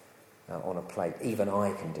a plate. Even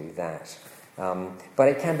I can do that. But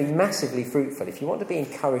it can be massively fruitful. If you want to be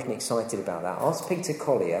encouraged and excited about that, ask Peter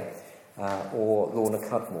Collier or Lorna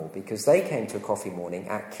Cudmore, because they came to a coffee morning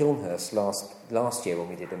at Kilnhurst last year when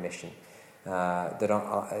we did a mission.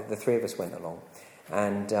 The three of us went along,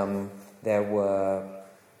 and there were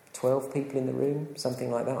 12 people in the room,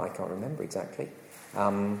 something like that. I can't remember exactly.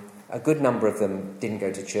 A good number of them didn't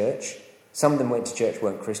go to church. Some of them went to church,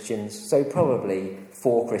 weren't Christians. So probably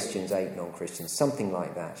 4 Christians, 8 non-Christians, something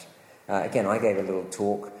like that. Again, I gave a little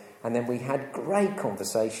talk, and then we had great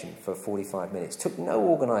conversation for 45 minutes. Took no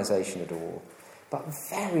organisation at all, but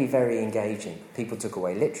very, very engaging. People took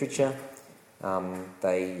away literature.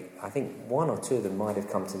 I think 1 or 2 of them might have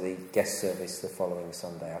come to the guest service the following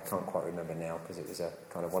Sunday. I can't quite remember now, because it was a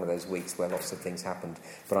kind of one of those weeks where lots of things happened.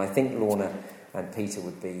 But I think Lorna and Peter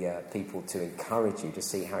would be people to encourage you to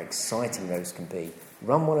see how exciting those can be.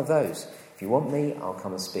 Run one of those. If you want me, I'll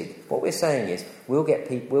come and speak. What we're saying is, we'll get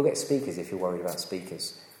speakers if you're worried about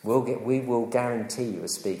speakers. We will guarantee you a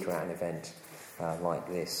speaker at an event like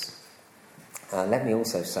this. Let me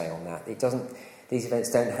also say on that, these events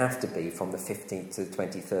don't have to be from the 15th to the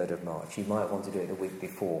 23rd of March. You might want to do it the week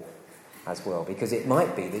before as well, because it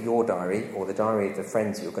might be that your diary or the diary of the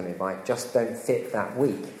friends you're going to invite just don't fit that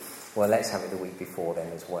week. Well, let's have it the week before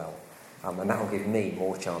then as well. And that will give me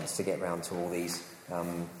more chance to get round to all these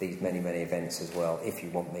many, many events as well, if you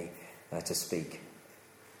want me to speak.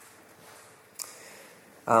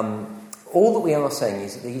 All that we are saying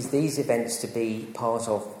is that these events, to be part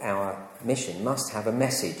of our mission, must have a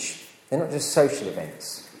message. They're not just social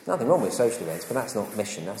events. Nothing wrong with social events, but that's not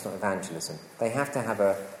mission, that's not evangelism. They have to have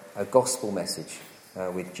a gospel message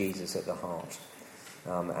with Jesus at the heart.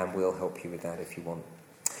 And we'll help you with that if you want.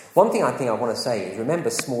 One thing I think I want to say is, remember,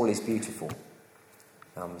 small is beautiful.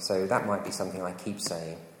 So that might be something I keep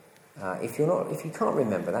saying. If you can't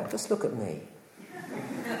remember that, just look at me.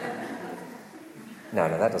 No,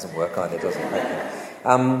 that doesn't work either, does it?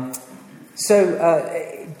 Okay.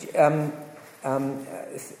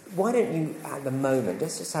 Why don't you, at the moment,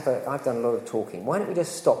 let's just I've done a lot of talking. Why don't we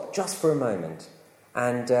just stop just for a moment,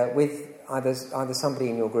 and with either somebody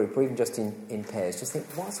in your group or even just in pairs, just think,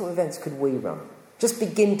 what sort of events could we run? Just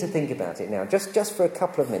begin to think about it now, just for a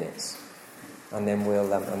couple of minutes, and then we'll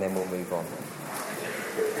move on.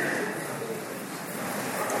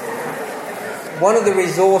 One of the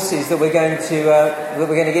resources that we're going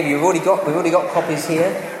to give you, we've already got copies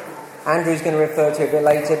here. Andrew's going to refer to it a bit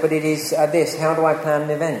later, but it is this: how do I plan an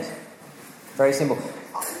event? Very simple.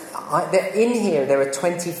 In here there are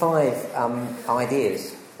 25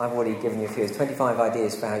 ideas. I've already given you a few. 25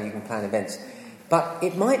 ideas for how you can plan events. But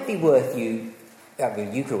it might be worth you.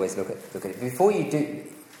 You could always look at it before you do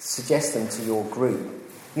suggest them to your group.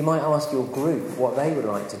 You might ask your group what they would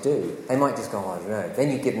like to do. They might just go, I don't know. Then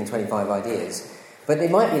you give them 25 ideas, but it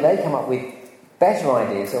might be they come up with better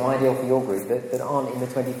ideas or ideal for your group that aren't in the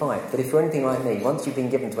 25. But if you're anything like me, once you've been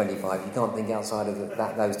given 25, you can't think outside of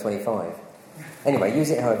those 25. Anyway, use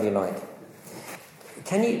it however you like.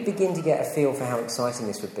 Can you begin to get a feel for how exciting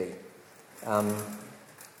this would be?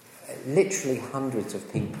 Literally hundreds of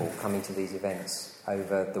people coming to these events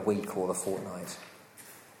over the week or the fortnight.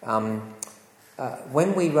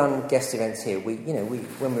 When we run guest events here, when we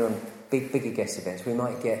run bigger guest events, we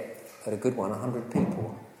might get, at a good one, 100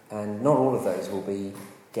 people. And not all of those will be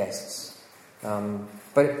guests.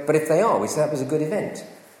 But if they are, we say that was a good event.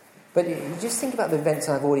 But you just think about the events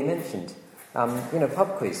I've already mentioned.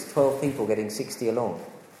 Pub quiz, 12 people getting 60 along.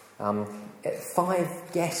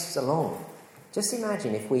 5 guests along. Just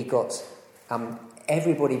imagine if we got...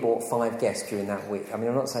 everybody bought 5 guests during that week. I mean,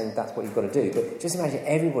 I'm not saying that's what you've got to do, but just imagine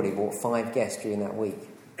everybody bought 5 guests during that week.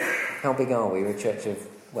 How big are we? We're a church of,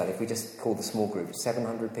 well, if we just call the small group,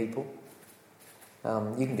 700 people.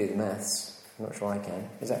 You can do the maths. I'm not sure I can.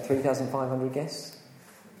 Is that 3,500 guests?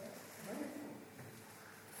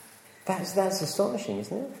 That's astonishing,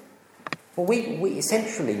 isn't it? Well, we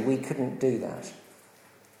essentially we couldn't do that.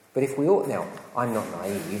 But if we ought now, I'm not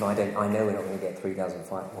naive. I know we're not going to get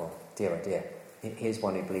 3,500. Well, dear oh dear. Here's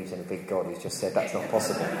one who believes in a big God who's just said that's not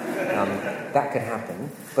possible. That could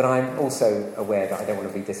happen. But I'm also aware that I don't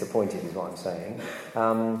want to be disappointed, is what I'm saying.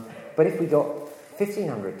 But if we got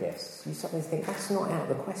 1,500 guests, you suddenly think that's not out of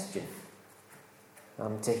the question.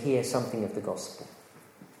 To hear something of the gospel.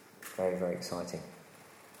 Very, very exciting.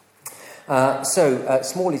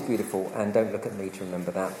 Small is beautiful, and don't look at me to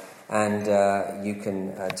remember that. And you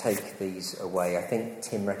can take these away. I think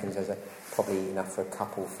Tim reckons there's probably enough for a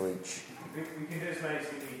couple for each We can do as many as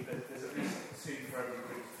we need, but there's at least 2 for every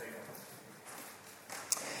group to take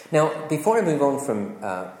on. Now, before I move on from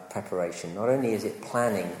preparation, not only is it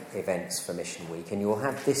planning events for Mission Week, and you'll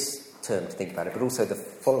have this term to think about it, but also the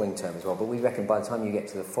following term as well. But we reckon by the time you get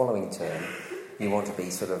to the following term, you want to be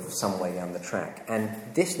sort of some way down the track. And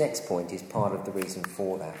this next point is part of the reason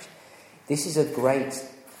for that. This is a great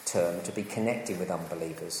term to be connecting with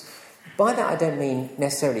unbelievers. By that I don't mean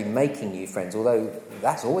necessarily making new friends, although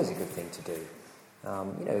that's always a good thing to do.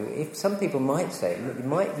 If some people might say, you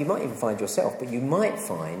might even find yourself, but you might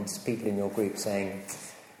find people in your group saying,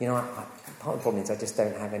 part of the problem is I just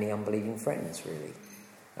don't have any unbelieving friends, really.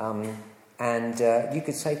 You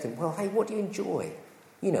could say to them, well, hey, what do you enjoy?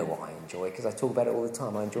 You know what I enjoy, because I talk about it all the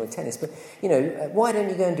time. I enjoy tennis. But, why don't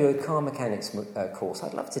you go and do a car mechanics course?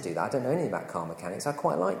 I'd love to do that. I don't know anything about car mechanics. I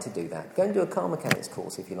quite like to do that. Go and do a car mechanics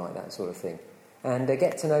course if you like that sort of thing. And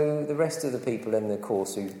get to know the rest of the people in the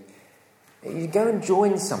course who... You go and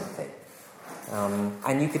join something.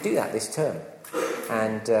 And you could do that this term.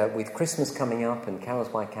 And with Christmas coming up and Carols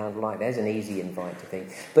by Candlelight, there's an easy invite to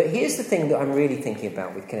think. But here's the thing that I'm really thinking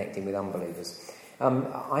about with connecting with unbelievers.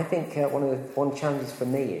 I think one of the challenges for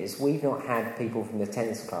me is we've not had people from the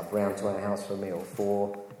tennis club round to our house for a meal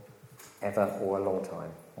for ever or a long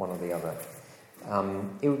time, one or the other.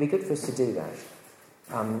 It would be good for us to do that.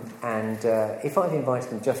 If I've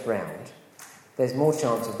invited them just round, there's more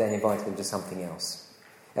chance of then inviting them to something else.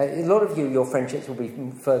 A lot of your friendships will be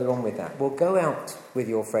further on with that. Well, go out with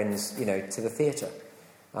your friends, to the theatre.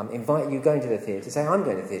 Invite you going to the theatre. Say, I'm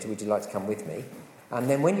going to the theatre, would you like to come with me? And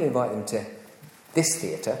then when you invite them to this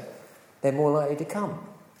theatre, they're more likely to come.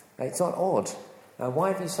 It's not odd.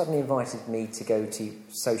 Why have you suddenly invited me to go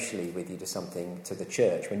socially with you to something, to the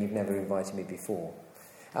church, when you've never invited me before?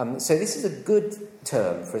 So this is a good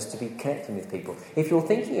term for us to be connecting with people. If you're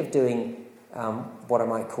thinking of doing what I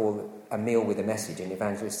might call a meal with a message, an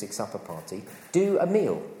evangelistic supper party, do a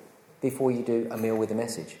meal before you do a meal with a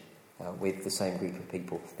message with the same group of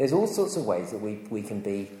people. There's all sorts of ways that we can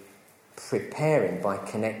be preparing by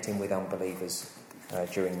connecting with unbelievers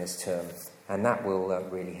during this term, and that will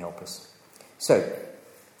really help us. So,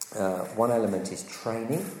 one element is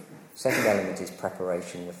training, second element is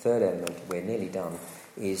preparation, the third element, we're nearly done,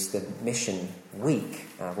 is the mission week.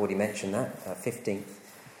 I've already mentioned that, 15th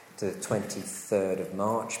to the 23rd of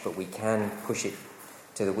March, but we can push it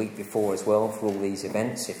to the week before as well for all these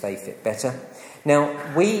events if they fit better. Now,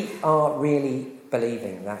 we are really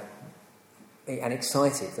believing that and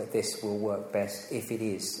excited that this will work best if it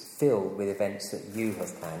is filled with events that you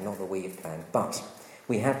have planned, not that we have planned. But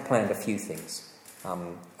we have planned a few things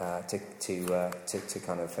to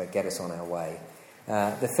kind of get us on our way.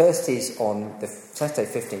 The first is on the Saturday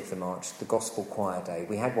 15th of March, the Gospel Choir Day.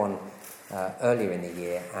 We had one earlier in the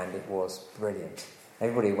year and it was brilliant.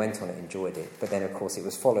 Everybody who went on it enjoyed it, but then of course it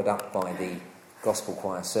was followed up by the Gospel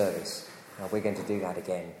Choir service. We're going to do that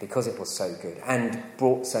again because it was so good and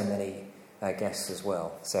brought so many guests as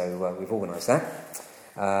well. So we've organised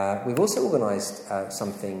that. We've also organised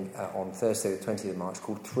something on Thursday the 20th of March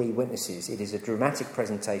called Three Witnesses. It is a dramatic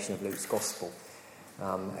presentation of Luke's Gospel.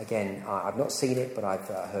 Again, I've not seen it, but I've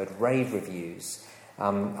heard rave reviews.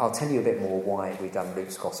 I'll tell you a bit more why we've done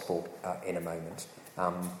Luke's Gospel in a moment.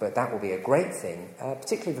 But that will be a great thing,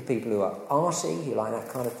 particularly for people who are arty, who like that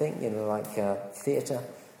kind of thing, like theatre.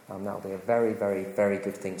 That will be a very, very, very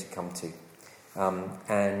good thing to come to.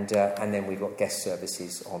 And then we've got guest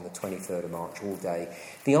services on the 23rd of March all day.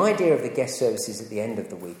 The idea of the guest services at the end of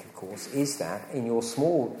the week, of course, is that in your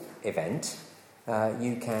small event,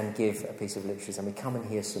 you can give a piece of literature and come and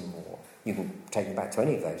hear some more. You can take them back to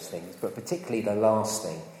any of those things, but particularly the last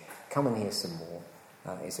thing, come and hear some more,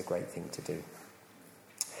 is a great thing to do.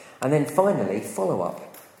 And then finally,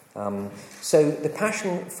 follow-up. So the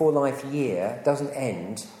Passion for Life year doesn't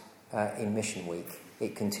end in Mission Week.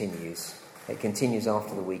 It continues. It continues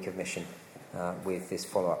after the week of mission with this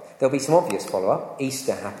follow-up. There'll be some obvious follow-up.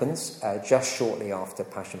 Easter happens just shortly after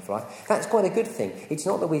Passion for Life. That's quite a good thing. It's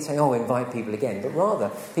not that we say, invite people again, but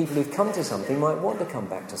rather people who've come to something might want to come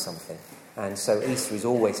back to something. And so Easter is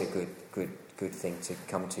always a good thing to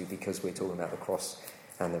come to because we're talking about the cross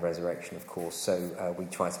and the resurrection, of course. So we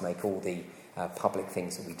try to make all the public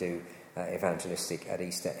things that we do evangelistic at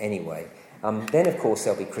Easter anyway. Then, of course,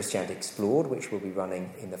 there'll be Christianity Explored, which we'll be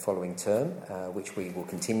running in the following term, which we will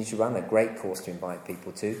continue to run, a great course to invite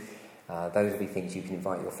people to. Those will be things you can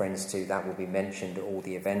invite your friends to. That will be mentioned at all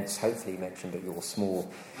the events, hopefully mentioned at your small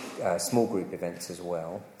group events as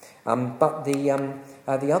well. But the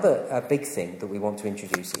other big thing that we want to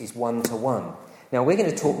introduce is one-to-one. Now, we're going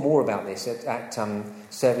to talk more about this at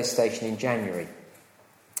Service Station in January.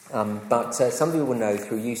 But some people will know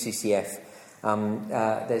through UCCF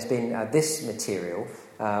there's been this material,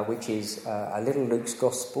 which is a little Luke's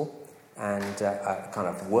Gospel and a kind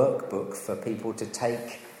of workbook for people to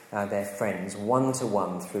take their friends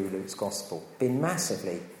one-to-one through Luke's Gospel. Been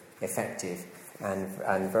massively effective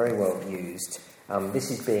and very well used.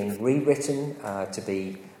 This is being rewritten to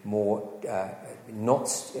be more not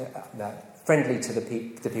friendly to the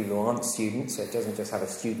people who aren't students, so it doesn't just have a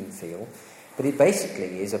student feel. But it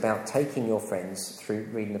basically is about taking your friends through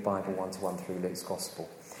reading the Bible one-to-one through Luke's Gospel.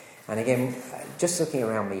 And again, just looking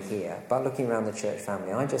around me here, but looking around the church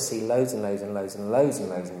family, I just see loads and loads and loads and loads and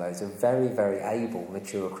loads and loads of very, very able,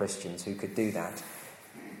 mature Christians who could do that.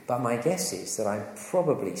 But my guess is that I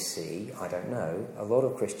probably see, I don't know, a lot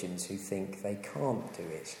of Christians who think they can't do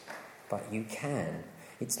it. But you can.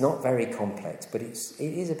 It's not very complex, but it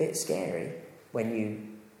is a bit scary when you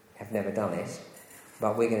have never done it.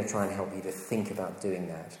 But we're going to try and help you to think about doing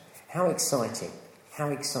that. How exciting. How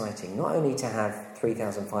exciting. Not only to have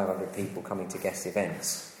 3,500 people coming to guest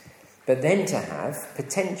events, but then to have,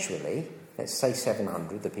 potentially, let's say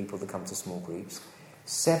 700, the people that come to small groups,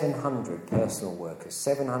 700 personal workers,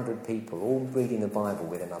 700 people all reading the Bible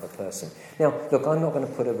with another person. Now, look, I'm not going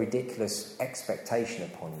to put a ridiculous expectation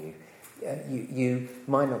upon you. You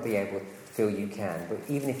might not be able to feel you can, but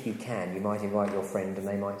even if you can, you might invite your friend and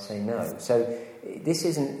they might say no. So this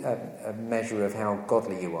isn't a measure of how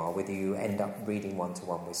godly you are, whether you end up reading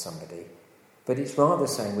one-to-one with somebody. But it's rather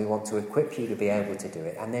saying we want to equip you to be able to do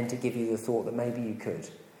it and then to give you the thought that maybe you could.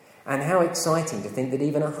 And how exciting to think that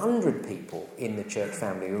even 100 people in the church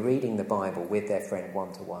family are reading the Bible with their friend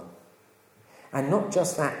one-to-one. And not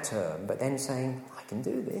just that term, but then saying, I can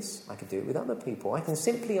do this, I can do it with other people. I can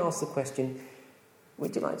simply ask the question,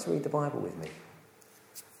 would you like to read the Bible with me?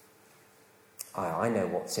 I know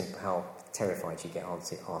how terrified you get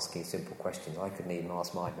asking simple questions. I couldn't even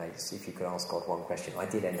ask my mates if you could ask God one question. I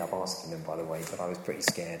did end up asking them, by the way, but I was pretty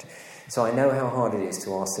scared. So I know how hard it is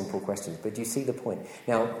to ask simple questions, but do you see the point?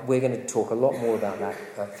 Now, we're going to talk a lot more about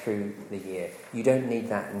that through the year. You don't need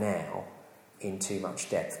that now in too much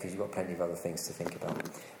depth because you've got plenty of other things to think about.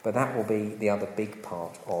 But that will be the other big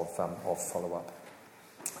part of follow-up.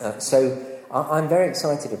 So I'm very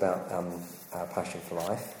excited about Passion for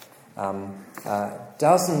Life.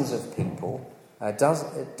 Dozens of people,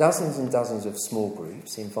 dozens and dozens of small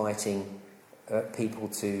groups inviting people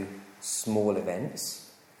to small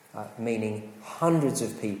events, meaning hundreds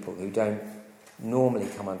of people who don't normally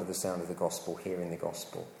come under the sound of the gospel hearing the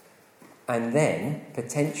gospel. And then,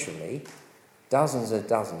 potentially, dozens and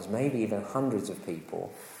dozens, maybe even hundreds of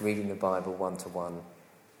people reading the Bible one-to-one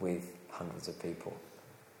with hundreds of people.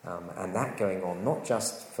 And that going on not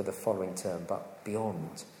just for the following term, but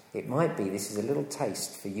beyond. It might be this is a little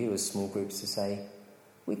taste for you as small groups to say,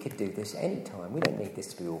 we could do this anytime. We don't need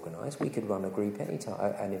this to be organised. We could run a group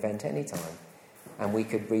anytime, an event anytime. And we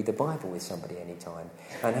could read the Bible with somebody anytime.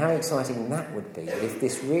 And how exciting that would be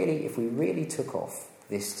if we really took off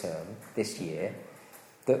this term, this year,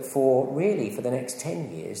 that for the next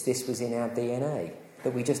 10 years, this was in our DNA,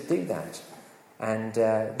 that we just do that. And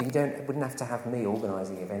wouldn't have to have me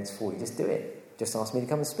organising events for you. Just do it. Just ask me to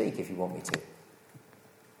come and speak if you want me to.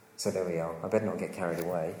 So there we are. I better not get carried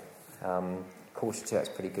away. 1:45, that's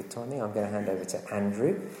pretty good timing. I'm going to hand over to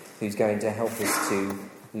Andrew, who's going to help us to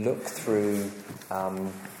look through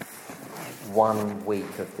 1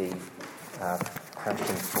 week of the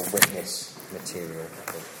Passion for Witness material.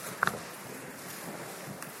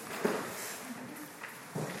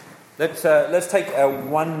 Let's take a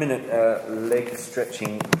 1 minute leg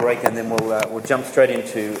stretching break, and then we'll jump straight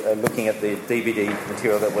into looking at the DVD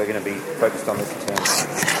material that we're going to be focused on this term.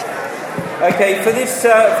 Okay, for this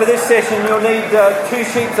session, you'll need 2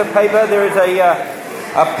 sheets of paper. There is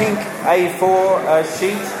a pink A4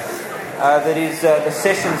 sheet that is the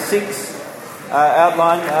session 6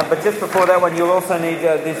 outline. But just before that one, you'll also need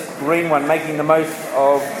this green one, making the most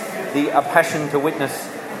of the A Passion to Witness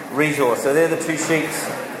resource. So they're the 2 sheets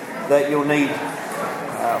that you'll need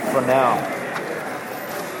for now.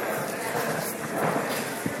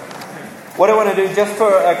 What I want to do just for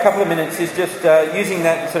a couple of minutes is just using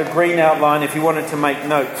that sort of green outline, if you wanted to make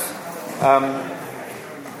notes,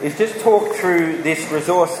 is just talk through this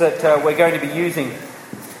resource that we're going to be using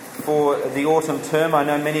for the autumn term. I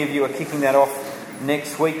know many of you are kicking that off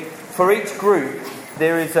next week. For each group,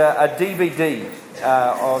 there is a DVD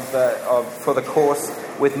for the course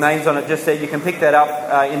with names on it just there. You can pick that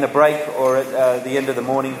up in the break or at the end of the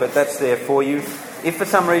morning, but that's there for you. If for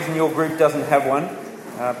some reason your group doesn't have one,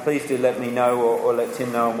 please do let me know or let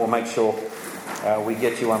Tim know, and we'll make sure we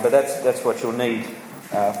get you one. But that's what you'll need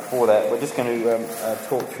for that. We're just going to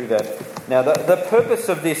talk through that. Now, the purpose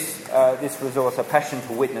of this resource, A Passion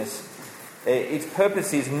to Witness, its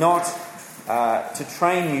purpose is not to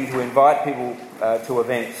train you to invite people to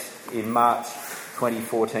events in March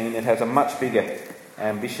 2014. It has a much bigger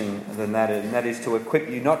ambition than that, and that is to equip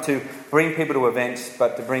you not to bring people to events,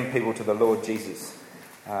 but to bring people to the Lord Jesus,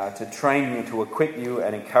 to train you, to equip you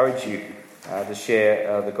and encourage you to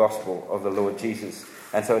share the gospel of the Lord Jesus.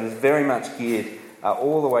 And so it is very much geared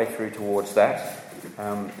all the way through towards that.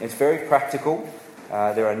 It's very practical.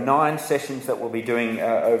 There are 9 sessions that we'll be doing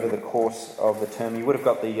over the course of the term. You would have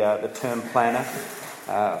got the term planner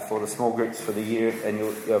for the small groups for the year, and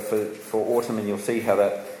for autumn, and you'll see how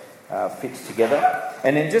that fits together.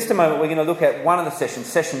 And in just a moment, we're going to look at one of the sessions,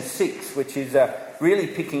 session 6, which is really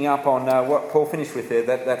picking up on what Paul finished with there,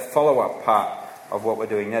 that follow-up part of what we're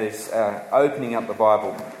doing. That is opening up the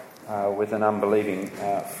Bible with an unbelieving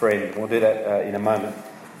friend. We'll do that in a moment.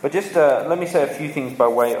 But just let me say a few things by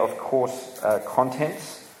way of course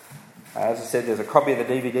contents. As I said, there's a copy of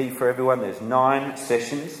the DVD for everyone. There's 9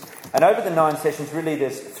 sessions. And over the 9 sessions, really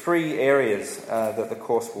there's 3 areas that the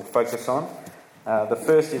course will focus on. The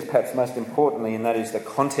first is perhaps most importantly, and that is the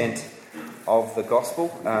content of the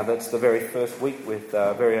gospel. That's the very first week with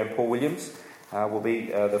very own Paul Williams. Will be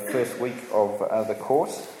the first week of the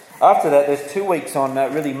course. After that, there's 2 weeks on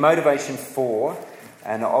really motivation for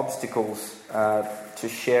and obstacles to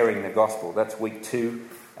sharing the gospel. That's week 2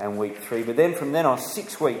 and week 3. But then from then on,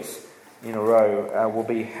 6 weeks in a row will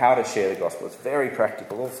be how to share the gospel. It's very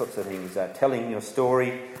practical, all sorts of things. Telling your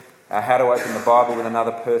story, how to open the Bible with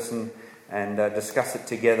another person and discuss it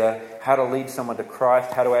together, how to lead someone to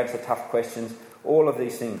Christ, how to answer tough questions. All of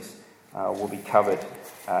these things will be covered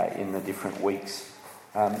in the different weeks.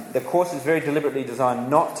 The course is very deliberately designed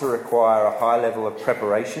not to require a high level of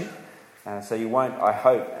preparation. So you won't, I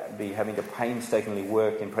hope, be having to painstakingly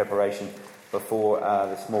work in preparation before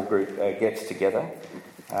the small group gets together.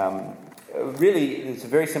 Really, it's a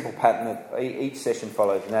very simple pattern that each session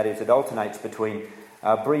follows, and that is it alternates between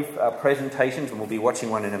brief presentations, and we'll be watching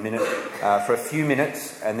one in a minute, for a few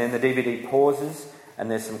minutes, and then the DVD pauses,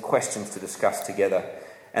 and there's some questions to discuss together.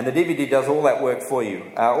 And the DVD does all that work for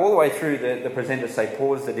you. All the way through, the presenters say,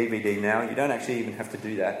 pause the DVD now. You don't actually even have to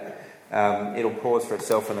do that. It'll pause for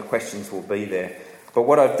itself and the questions will be there. But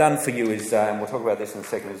what I've done for you is, and we'll talk about this in a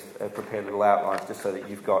second, is prepare little outlines just so that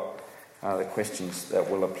you've got the questions that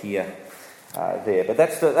will appear there. But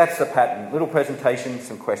that's the pattern. Little presentations,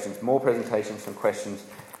 some questions. More presentations, some questions.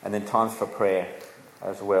 And then times for prayer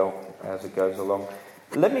as well as it goes along.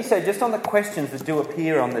 Let me say, just on the questions that do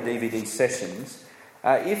appear on the DVD sessions,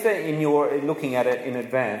 if in your looking at it in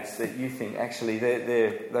advance that you think actually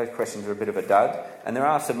those questions are a bit of a dud, and there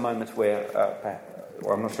are some moments where,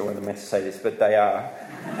 well, I'm not sure whether I'm meant to say this, but they are.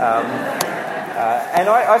 And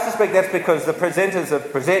I suspect that's because the presenters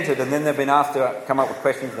have presented and then they've been asked to come up with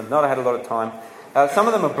questions and have not had a lot of time. Some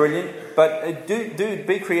of them are brilliant, but do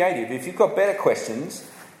be creative. If you've got better questions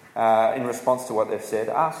in response to what they've said,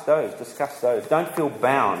 ask those, discuss those. Don't feel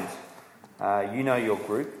bound. You know your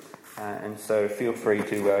group. And so feel free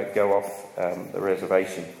to go off the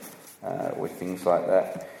reservation with things like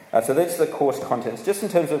that. So that's the course contents. Just in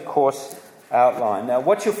terms of course outline. Now,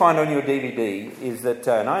 what you'll find on your DVD is that,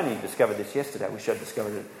 and I only discovered this yesterday, I wish I'd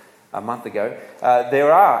discovered it a month ago,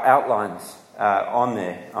 there are outlines on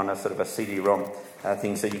there, on a sort of a CD-ROM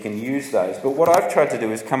thing, so you can use those. But what I've tried to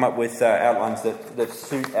do is come up with outlines that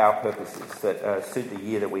suit our purposes, that suit the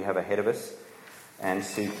year that we have ahead of us, and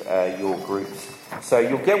suit your groups. So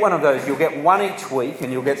you'll get one of those. You'll get one each week,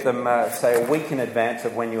 and you'll get them, say, a week in advance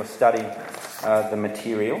of when you're studying the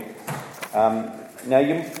material. Now,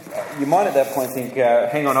 you might at that point think,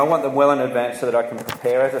 hang on, I want them well in advance so that I can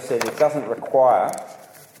prepare. As I said, it doesn't require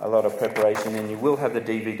a lot of preparation, and you will have the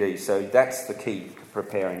DVD. So that's the key to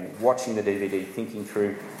preparing, watching the DVD, thinking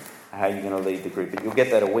through how you're going to lead the group. But you'll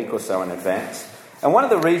get that a week or so in advance. And one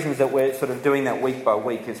of the reasons that we're sort of doing that week by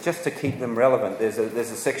week is just to keep them relevant. There's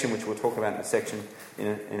a section which we'll talk about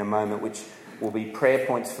in a moment, which will be prayer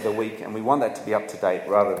points for the week, and we want that to be up to date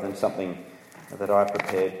rather than something that I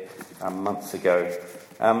prepared months ago.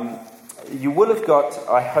 You will have got,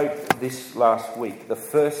 I hope, this last week, the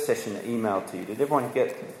first session emailed to you. Did everyone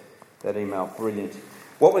get that email? Brilliant.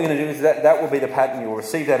 What we're going to do is that will be the pattern. You'll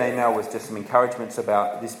receive that email with just some encouragements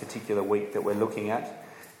about this particular week that we're looking at.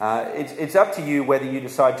 It's up to you whether you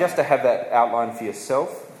decide just to have that outline for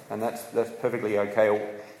yourself, and that's perfectly okay. Or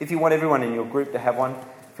if you want everyone in your group to have one,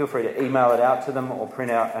 feel free to email it out to them or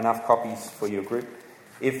print out enough copies for your group.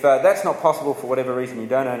 If that's not possible for whatever reason, you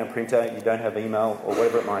don't own a printer, you don't have email or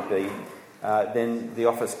whatever it might be, then the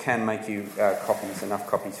office can make you enough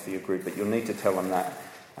copies for your group, but you'll need to tell them that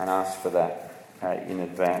and ask for that in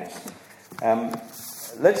advance.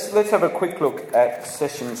 Let's have a quick look at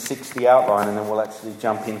session 6, the outline, and then we'll actually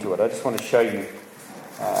jump into it. I just want to show you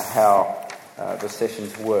how the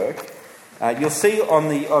sessions work. You'll see on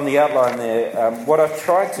the outline there, what I've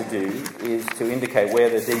tried to do is to indicate where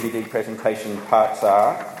the DVD presentation parts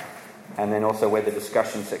are, and then also where the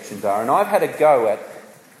discussion sections are. And I've had a go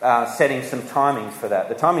at setting some timings for that.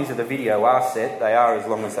 The timings of the video are set; they are as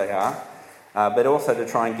long as they are, but also to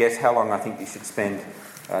try and guess how long I think you should spend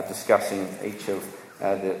discussing each of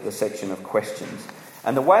the section of questions.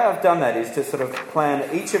 And the way I've done that is to sort of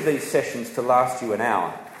plan each of these sessions to last you an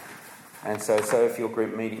hour. And so if your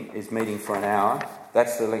group is meeting for an hour,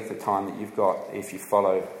 that's the length of time that you've got if you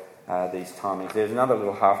follow these timings. There's another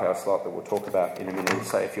little half-hour slot that we'll talk about in a minute,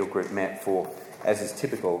 say if your group met for, as is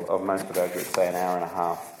typical of most of our groups, say an hour and a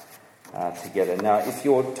half together. Now, if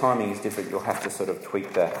your timing is different, you'll have to sort of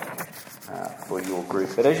tweak that for your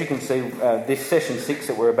group. But as you can see, this session 6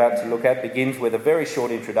 that we're about to look at begins with a very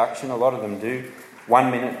short introduction. A lot of them do,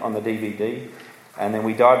 1 minute on the DVD, and then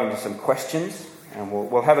we dive into some questions. And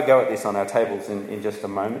we'll have a go at this on our tables in just a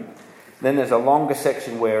moment. Then there's a longer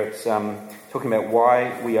section where it's talking about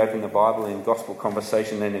why we open the Bible in gospel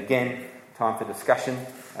conversation. Then again, time for discussion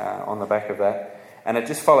on the back of that. And it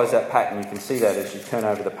just follows that pattern. You can see that as you turn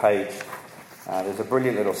over the page. There's a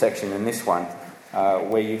brilliant little section in this one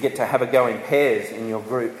where you get to have a go in pairs in your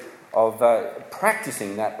group of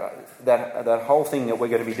practicing that whole thing that we're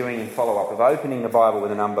going to be doing in follow-up, of opening the Bible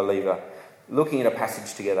with an unbeliever, looking at a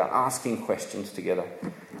passage together, asking questions together.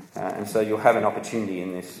 And so you'll have an opportunity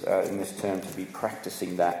in this term to be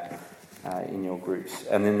practicing that in your groups.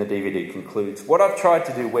 And then the DVD concludes. What I've tried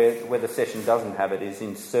to do where the session doesn't have it is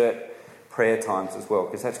insert prayer times as well,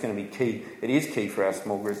 because that's going to be key. It is key for our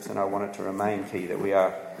small groups, and I want it to remain key, that we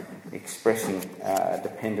are expressing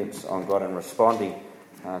dependence on God and responding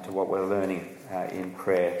to what we're learning in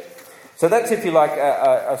prayer. So that's, if you like,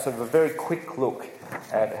 a sort of a very quick look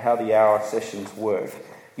at how the hour sessions work.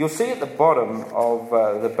 You'll see at the bottom of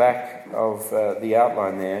the back of the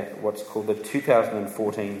outline there what's called the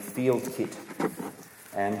 2014 Field Kit.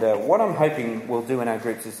 And what I'm hoping we'll do in our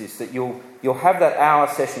groups is this, that you'll have that hour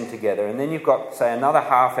session together, and then you've got, say, another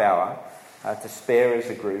half hour to spare as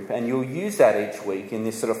a group, and you'll use that each week in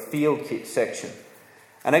this sort of Field Kit section.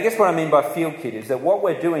 And I guess what I mean by Field Kit is that what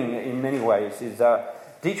we're doing in many ways is...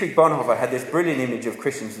 Dietrich Bonhoeffer had this brilliant image of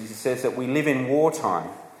Christians. He says that we live in wartime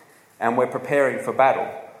and we're preparing for battle.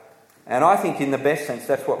 And I think in the best sense,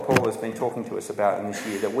 that's what Paul has been talking to us about in this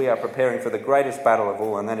year, that we are preparing for the greatest battle of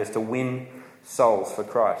all, and that is to win souls for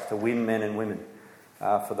Christ, to win men and women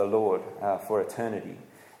for the Lord, for eternity.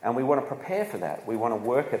 And we want to prepare for that. We want to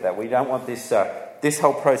work at that. We don't want this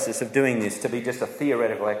whole process of doing this to be just a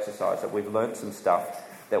theoretical exercise, that we've learnt some stuff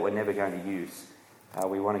that we're never going to use.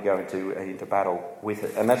 We want to go into battle with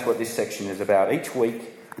it. And that's what this section is about. Each week,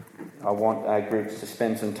 I want our groups to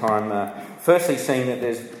spend some time, firstly, seeing that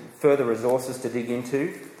there's further resources to dig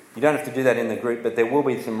into. You don't have to do that in the group, but there will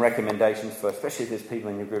be some recommendations for, especially if there's people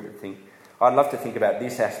in your group that think, I'd love to think about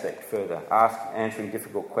this aspect further, answering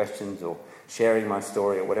difficult questions or sharing my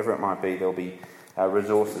story or whatever it might be. There'll be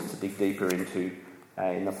resources to dig deeper into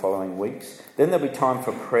in the following weeks. Then there'll be time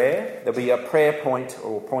for prayer. There'll be a prayer point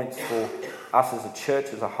or points for us as a church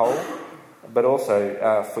as a whole, but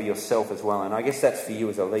also for yourself as well. And I guess that's for you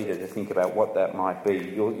as a leader to think about what that might be.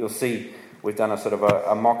 You'll see we've done a sort of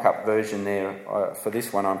a mock-up version there. For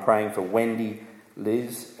this one, I'm praying for Wendy,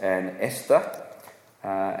 Liz and Esther,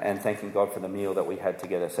 and thanking God for the meal that we had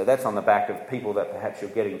together. So that's on the back of people that perhaps you're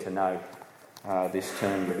getting to know this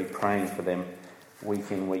term. You'll be praying for them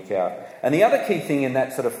week in, week out. And the other key thing in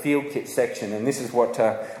that sort of field kit section, and this is what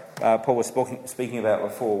Paul was speaking about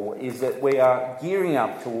before, is that we are gearing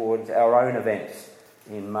up towards our own events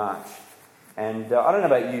in March. And I don't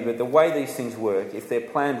know about you, but the way these things work, if they're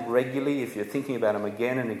planned regularly, if you're thinking about them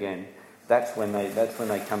again and again, that's when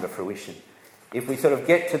they come to fruition. If we sort of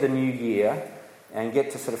get to the new year and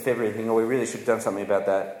get to sort of February and think, oh, we really should have done something about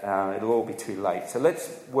that, it'll all be too late. So let's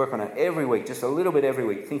work on it every week, just a little bit every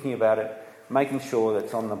week, thinking about it, making sure that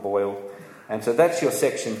it's on the boil. And so that's your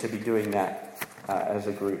section to be doing that as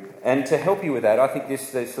a group. And to help you with that, I think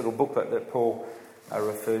this little booklet that Paul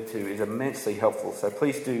referred to is immensely helpful. So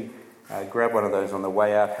please do grab one of those on the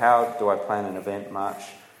way out. How do I plan an event March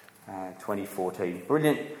 2014?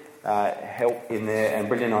 Brilliant help in there and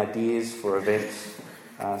brilliant ideas for events.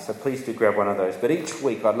 So please do grab one of those. But each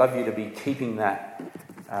week I'd love you to be keeping that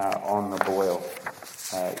on the boil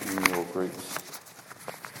in your groups.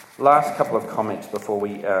 last couple of comments before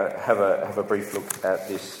we have a brief look at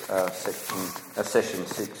this session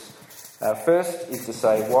 6. First is to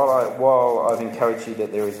say, while I've encouraged you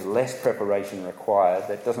that there is less preparation required,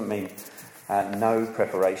 that doesn't mean no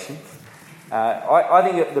preparation. I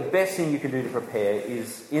think that the best thing you can do to prepare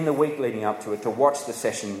is, in the week leading up to it, to watch the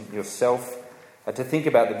session yourself, to think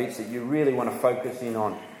about the bits that you really want to focus in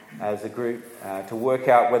on as a group, to work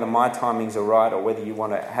out whether my timings are right or whether you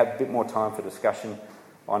want to have a bit more time for discussion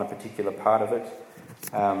on a particular part of it.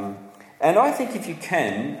 And I think if you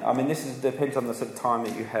can, I mean, depends on the sort of time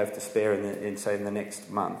that you have to spare in the next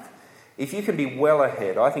month. If you can be well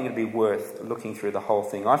ahead, I think it'd be worth looking through the whole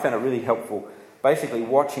thing. I found it really helpful, basically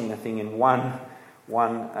watching the thing in one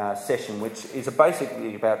session, which is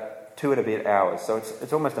basically about 2 and a bit hours. So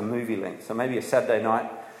it's almost a movie length. So maybe a Saturday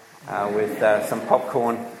night with some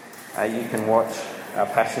popcorn, you can watch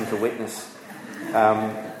Passion to Witness.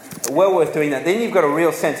 Well worth doing that. Then you've got a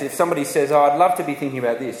real sense. If somebody says, I'd love to be thinking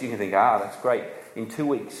about this, you can think, that's great. In 2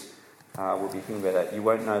 weeks, we'll be thinking about that. You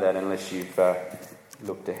won't know that unless you've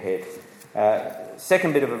looked ahead.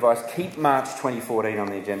 Second bit of advice, keep March 2014 on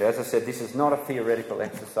the agenda. As I said, this is not a theoretical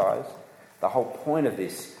exercise. The whole point of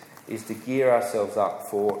this is to gear ourselves up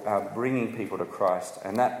for bringing people to Christ.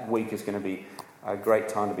 And that week is going to be a great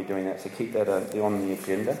time to be doing that. So keep that on the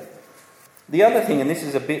agenda. The other thing, and this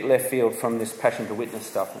is a bit left field from this Passion to Witness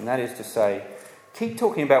stuff, and that is to say, keep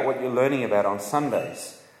talking about what you're learning about on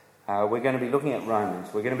Sundays. We're going to be looking at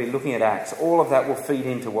Romans. We're going to be looking at Acts. All of that will feed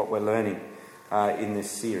into what we're learning in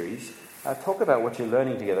this series. Talk about what you're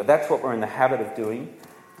learning together. That's what we're in the habit of doing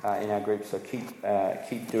in our group, so keep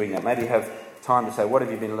doing that. Maybe have time to say, what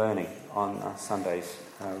have you been learning on Sundays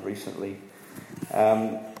recently?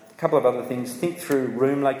 A couple of other things. Think through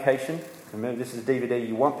room location. Remember, this is a DVD.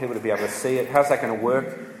 You want people to be able to see it. How's that going to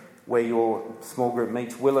work? Where your small group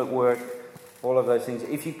meets, will it work? All of those things.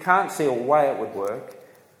 If you can't see a way it would work,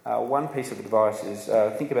 one piece of advice is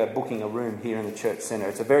think about booking a room here in the church centre.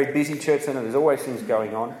 It's a very busy church centre. There's always things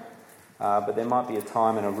going on. But there might be a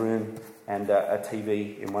time and a room and a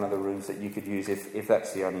TV in one of the rooms that you could use if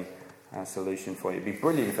that's the only solution for you. It'd be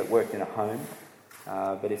brilliant if it worked in a home.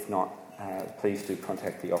 But if not, please do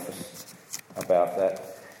contact the office about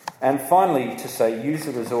that. And finally, to say, use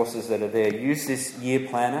the resources that are there. Use this year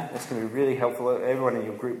planner. That's going to be really helpful. Everyone in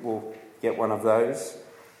your group will get one of those.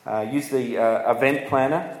 Use the event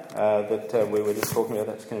planner that we were just talking about.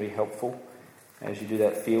 That's going to be helpful as you do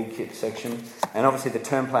that field kit section. And obviously the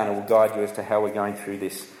term planner will guide you as to how we're going through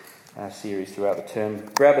this series throughout the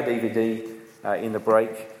term. Grab a DVD in the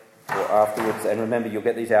break or afterwards. And remember, you'll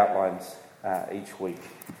get these outlines each week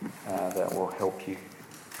that will help you.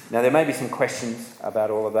 Now, there may be some questions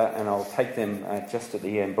about all of that, and I'll take them just at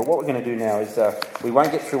the end. But what we're going to do now is we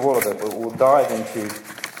won't get through all of it, but we'll dive into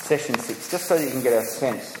session 6, just so you can get a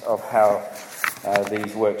sense of how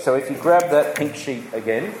these work. So if you grab that pink sheet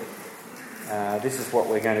again, this is what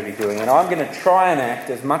we're going to be doing. And I'm going to try and act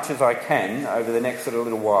as much as I can over the next sort of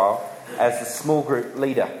little while as the small group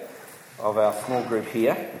leader of our small group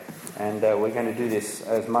here. And we're going to do this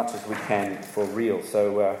as much as we can for real.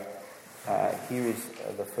 So here is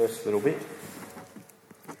the first little bit.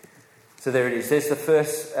 So there it is. There's the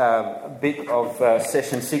first bit of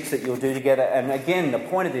session 6 that you'll do together. And again, the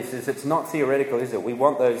point of this is it's not theoretical, is it? We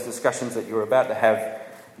want those discussions that you're about to have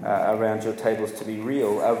around your tables to be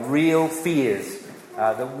real. Real fears,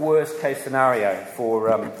 the worst case scenario for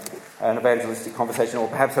an evangelistic conversation, or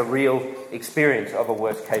perhaps a real experience of a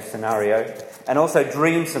worst case scenario. And also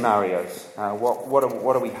dream scenarios. What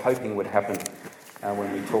are we hoping would happen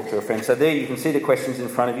when we talk to a friend? So there you can see the questions in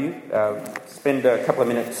front of you. Spend a couple of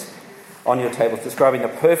minutes on your tables describing the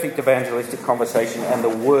perfect evangelistic conversation and the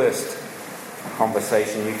worst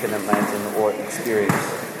conversation you can imagine or experience.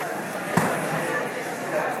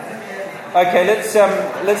 Okay,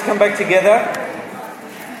 let's come back together.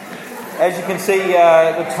 As you can see,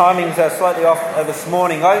 the timings are slightly off this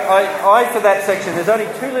morning. I for that section, there's only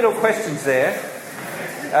 2 little questions there.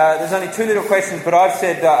 There's only 2 little questions, but I've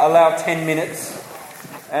said allow 10 minutes.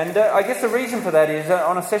 And I guess the reason for that is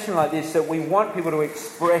on a session like this that we want people to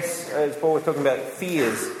express, as Paul was talking about,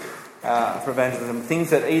 fears for evangelism,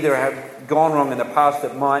 things that either have gone wrong in the past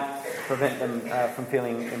that might prevent them from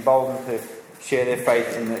feeling emboldened to share their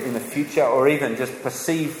faith in the future, or even just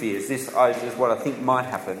perceived fears. This is what I think might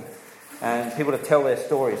happen. And people to tell their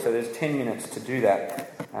story. So there's 10 minutes to do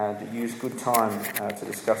that, to use good time to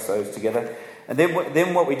discuss those together. And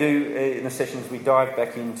then what we do in the session is we dive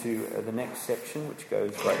back into the next section, which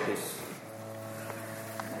goes like this.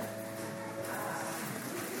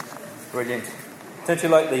 Brilliant. Don't you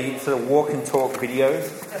like the sort of walk and talk videos?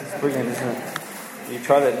 It's brilliant, isn't it? You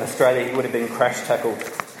try that in Australia, you would have been crash tackled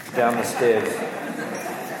down the stairs.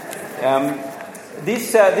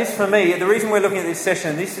 This for me, the reason we're looking at this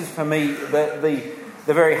session, this is for me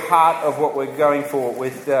the very heart of what we're going for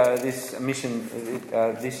with this mission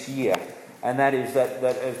this year. And that is that,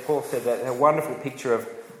 as Paul said, that a wonderful picture of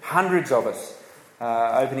hundreds of us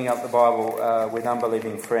opening up the Bible with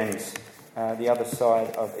unbelieving friends. The other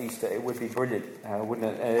side of Easter. It would be brilliant,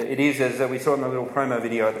 wouldn't it? It is, as we saw in the little promo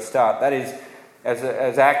video at the start, that is,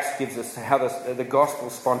 as Acts gives us, how the gospel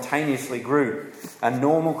spontaneously grew. And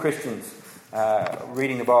normal Christians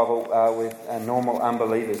reading the Bible with normal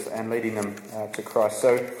unbelievers and leading them to Christ.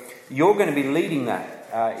 So you're going to be leading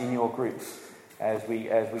that in your groups as we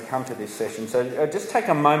come to this session. So just take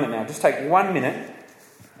a moment now, just take 1 minute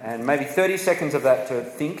and maybe 30 seconds of that to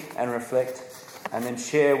think and reflect, and then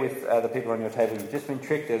share with the people on your table. You've just been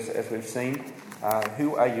tricked, as we've seen.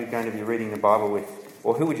 Who are you going to be reading the Bible with?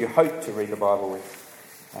 Or who would you hope to read the Bible with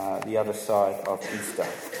the other side of Easter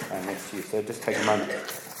next year? So just take a moment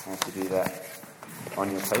to do that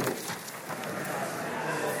on your table.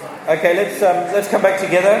 Okay, let's come back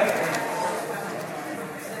together.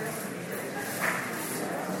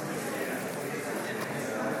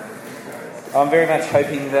 I'm very much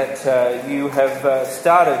hoping that you have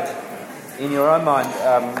started in your own mind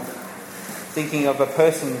thinking of a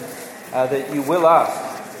person that you will ask.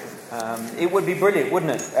 It would be brilliant,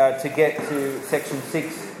 wouldn't it, to get to section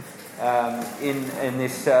 6 in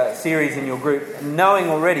this series in your group, knowing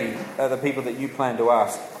already the people that you plan to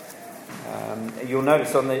ask. You'll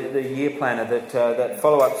notice on the year planner that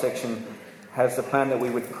follow-up section has the plan that we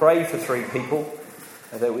would pray for 3 people,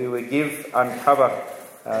 that we would give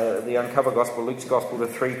the Uncover Gospel, Luke's Gospel, to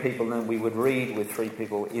 3 people, and then we would read with 3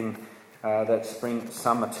 people in that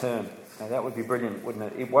spring-summer term. Now, that would be brilliant,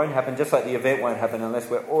 wouldn't it? It won't happen, just like the event won't happen, unless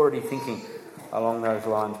we're already thinking along those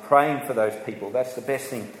lines, praying for those people. That's the best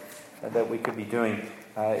thing that we could be doing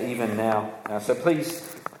even now. So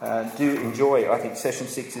please do enjoy. I think session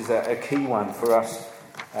 6 is a key one for us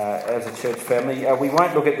as a church family. We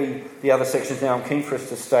won't look at the other sections now. I'm keen for us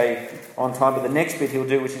to stay on time, but the next bit he'll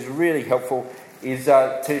do, which is really helpful, is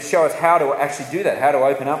to show us how to actually do that, how to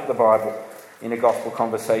open up the Bible in a gospel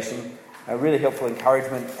conversation. Really helpful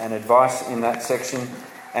encouragement and advice in that section.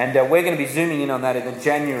 And we're going to be zooming in on that in the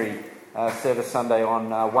January service Sunday on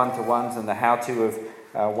one-to-ones and the how-to of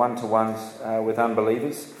one-to-ones with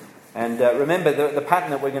unbelievers. And remember, the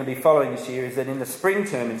pattern that we're going to be following this year is that in the spring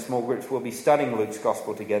term in small groups we'll be studying Luke's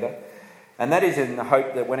Gospel together. And that is in the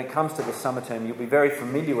hope that when it comes to the summer term you'll be very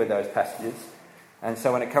familiar with those passages. And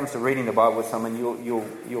so when it comes to reading the Bible with someone,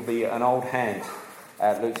 you'll be an old hand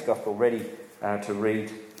at Luke's Gospel, ready to read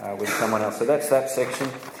with someone else. So that's that section.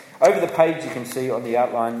 Over the page you can see on the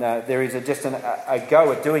outline, there is just a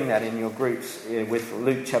go at doing that in your groups with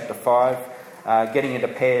Luke chapter 5, getting into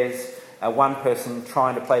pairs, one person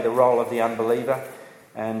trying to play the role of the unbeliever,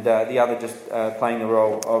 and the other just playing the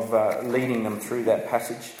role of leading them through that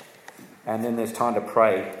passage. And then there's time to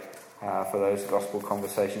pray for those gospel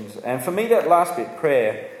conversations. And for me, that last bit,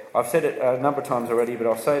 prayer, I've said it a number of times already, but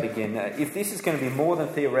I'll say it again. If this is going to be more than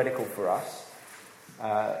theoretical for us,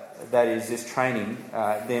 that is this training,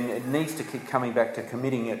 then it needs to keep coming back to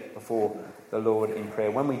committing it before the Lord in prayer.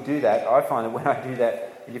 When we do that, I find that when I do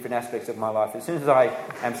that in different aspects of my life, as soon as I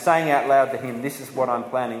am saying out loud to Him, this is what I'm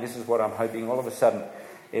planning, this is what I'm hoping, all of a sudden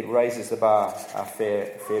it raises the bar a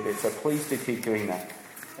fair bit. So please do keep doing that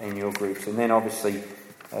in your groups. And then obviously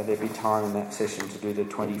there'll be time in that session to do the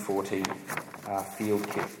 2014 field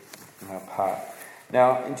kit part.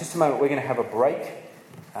 Now, in just a moment, we're going to have a break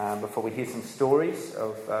before we hear some stories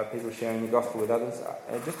of people sharing the gospel with others.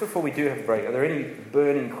 Just before we do have a break, are there any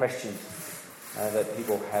burning questions that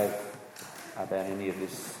people have about any of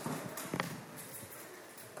this?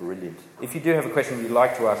 Brilliant. If you do have a question you'd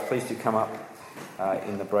like to ask, please do come up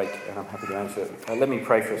in the break, and I'm happy to answer it. Let me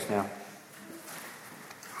pray for us now.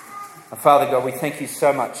 Father God, we thank you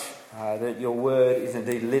so much that your word is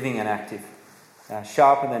indeed living and active,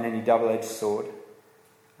 sharper than any double-edged sword.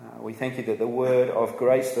 We thank you that the word of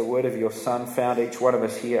grace, the word of your Son, found each one of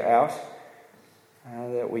us here out,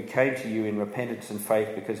 that we came to you in repentance and faith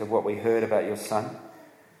because of what we heard about your Son.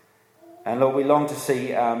 And Lord, we long to see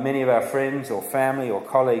many of our friends or family or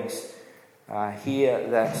colleagues hear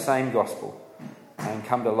that same gospel and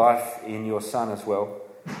come to life in your Son as well.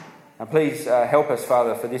 And please help us,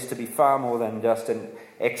 Father, for this to be far more than just an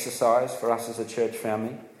exercise for us as a church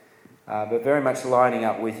family, but very much lining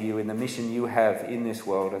up with you in the mission you have in this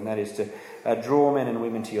world, and that is to draw men and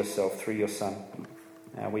women to yourself through your Son.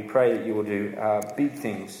 We pray that you will do big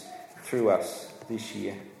things through us this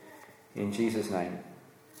year. In Jesus' name,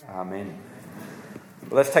 amen.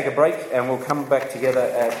 Well, let's take a break and we'll come back together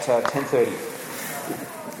at 10:30.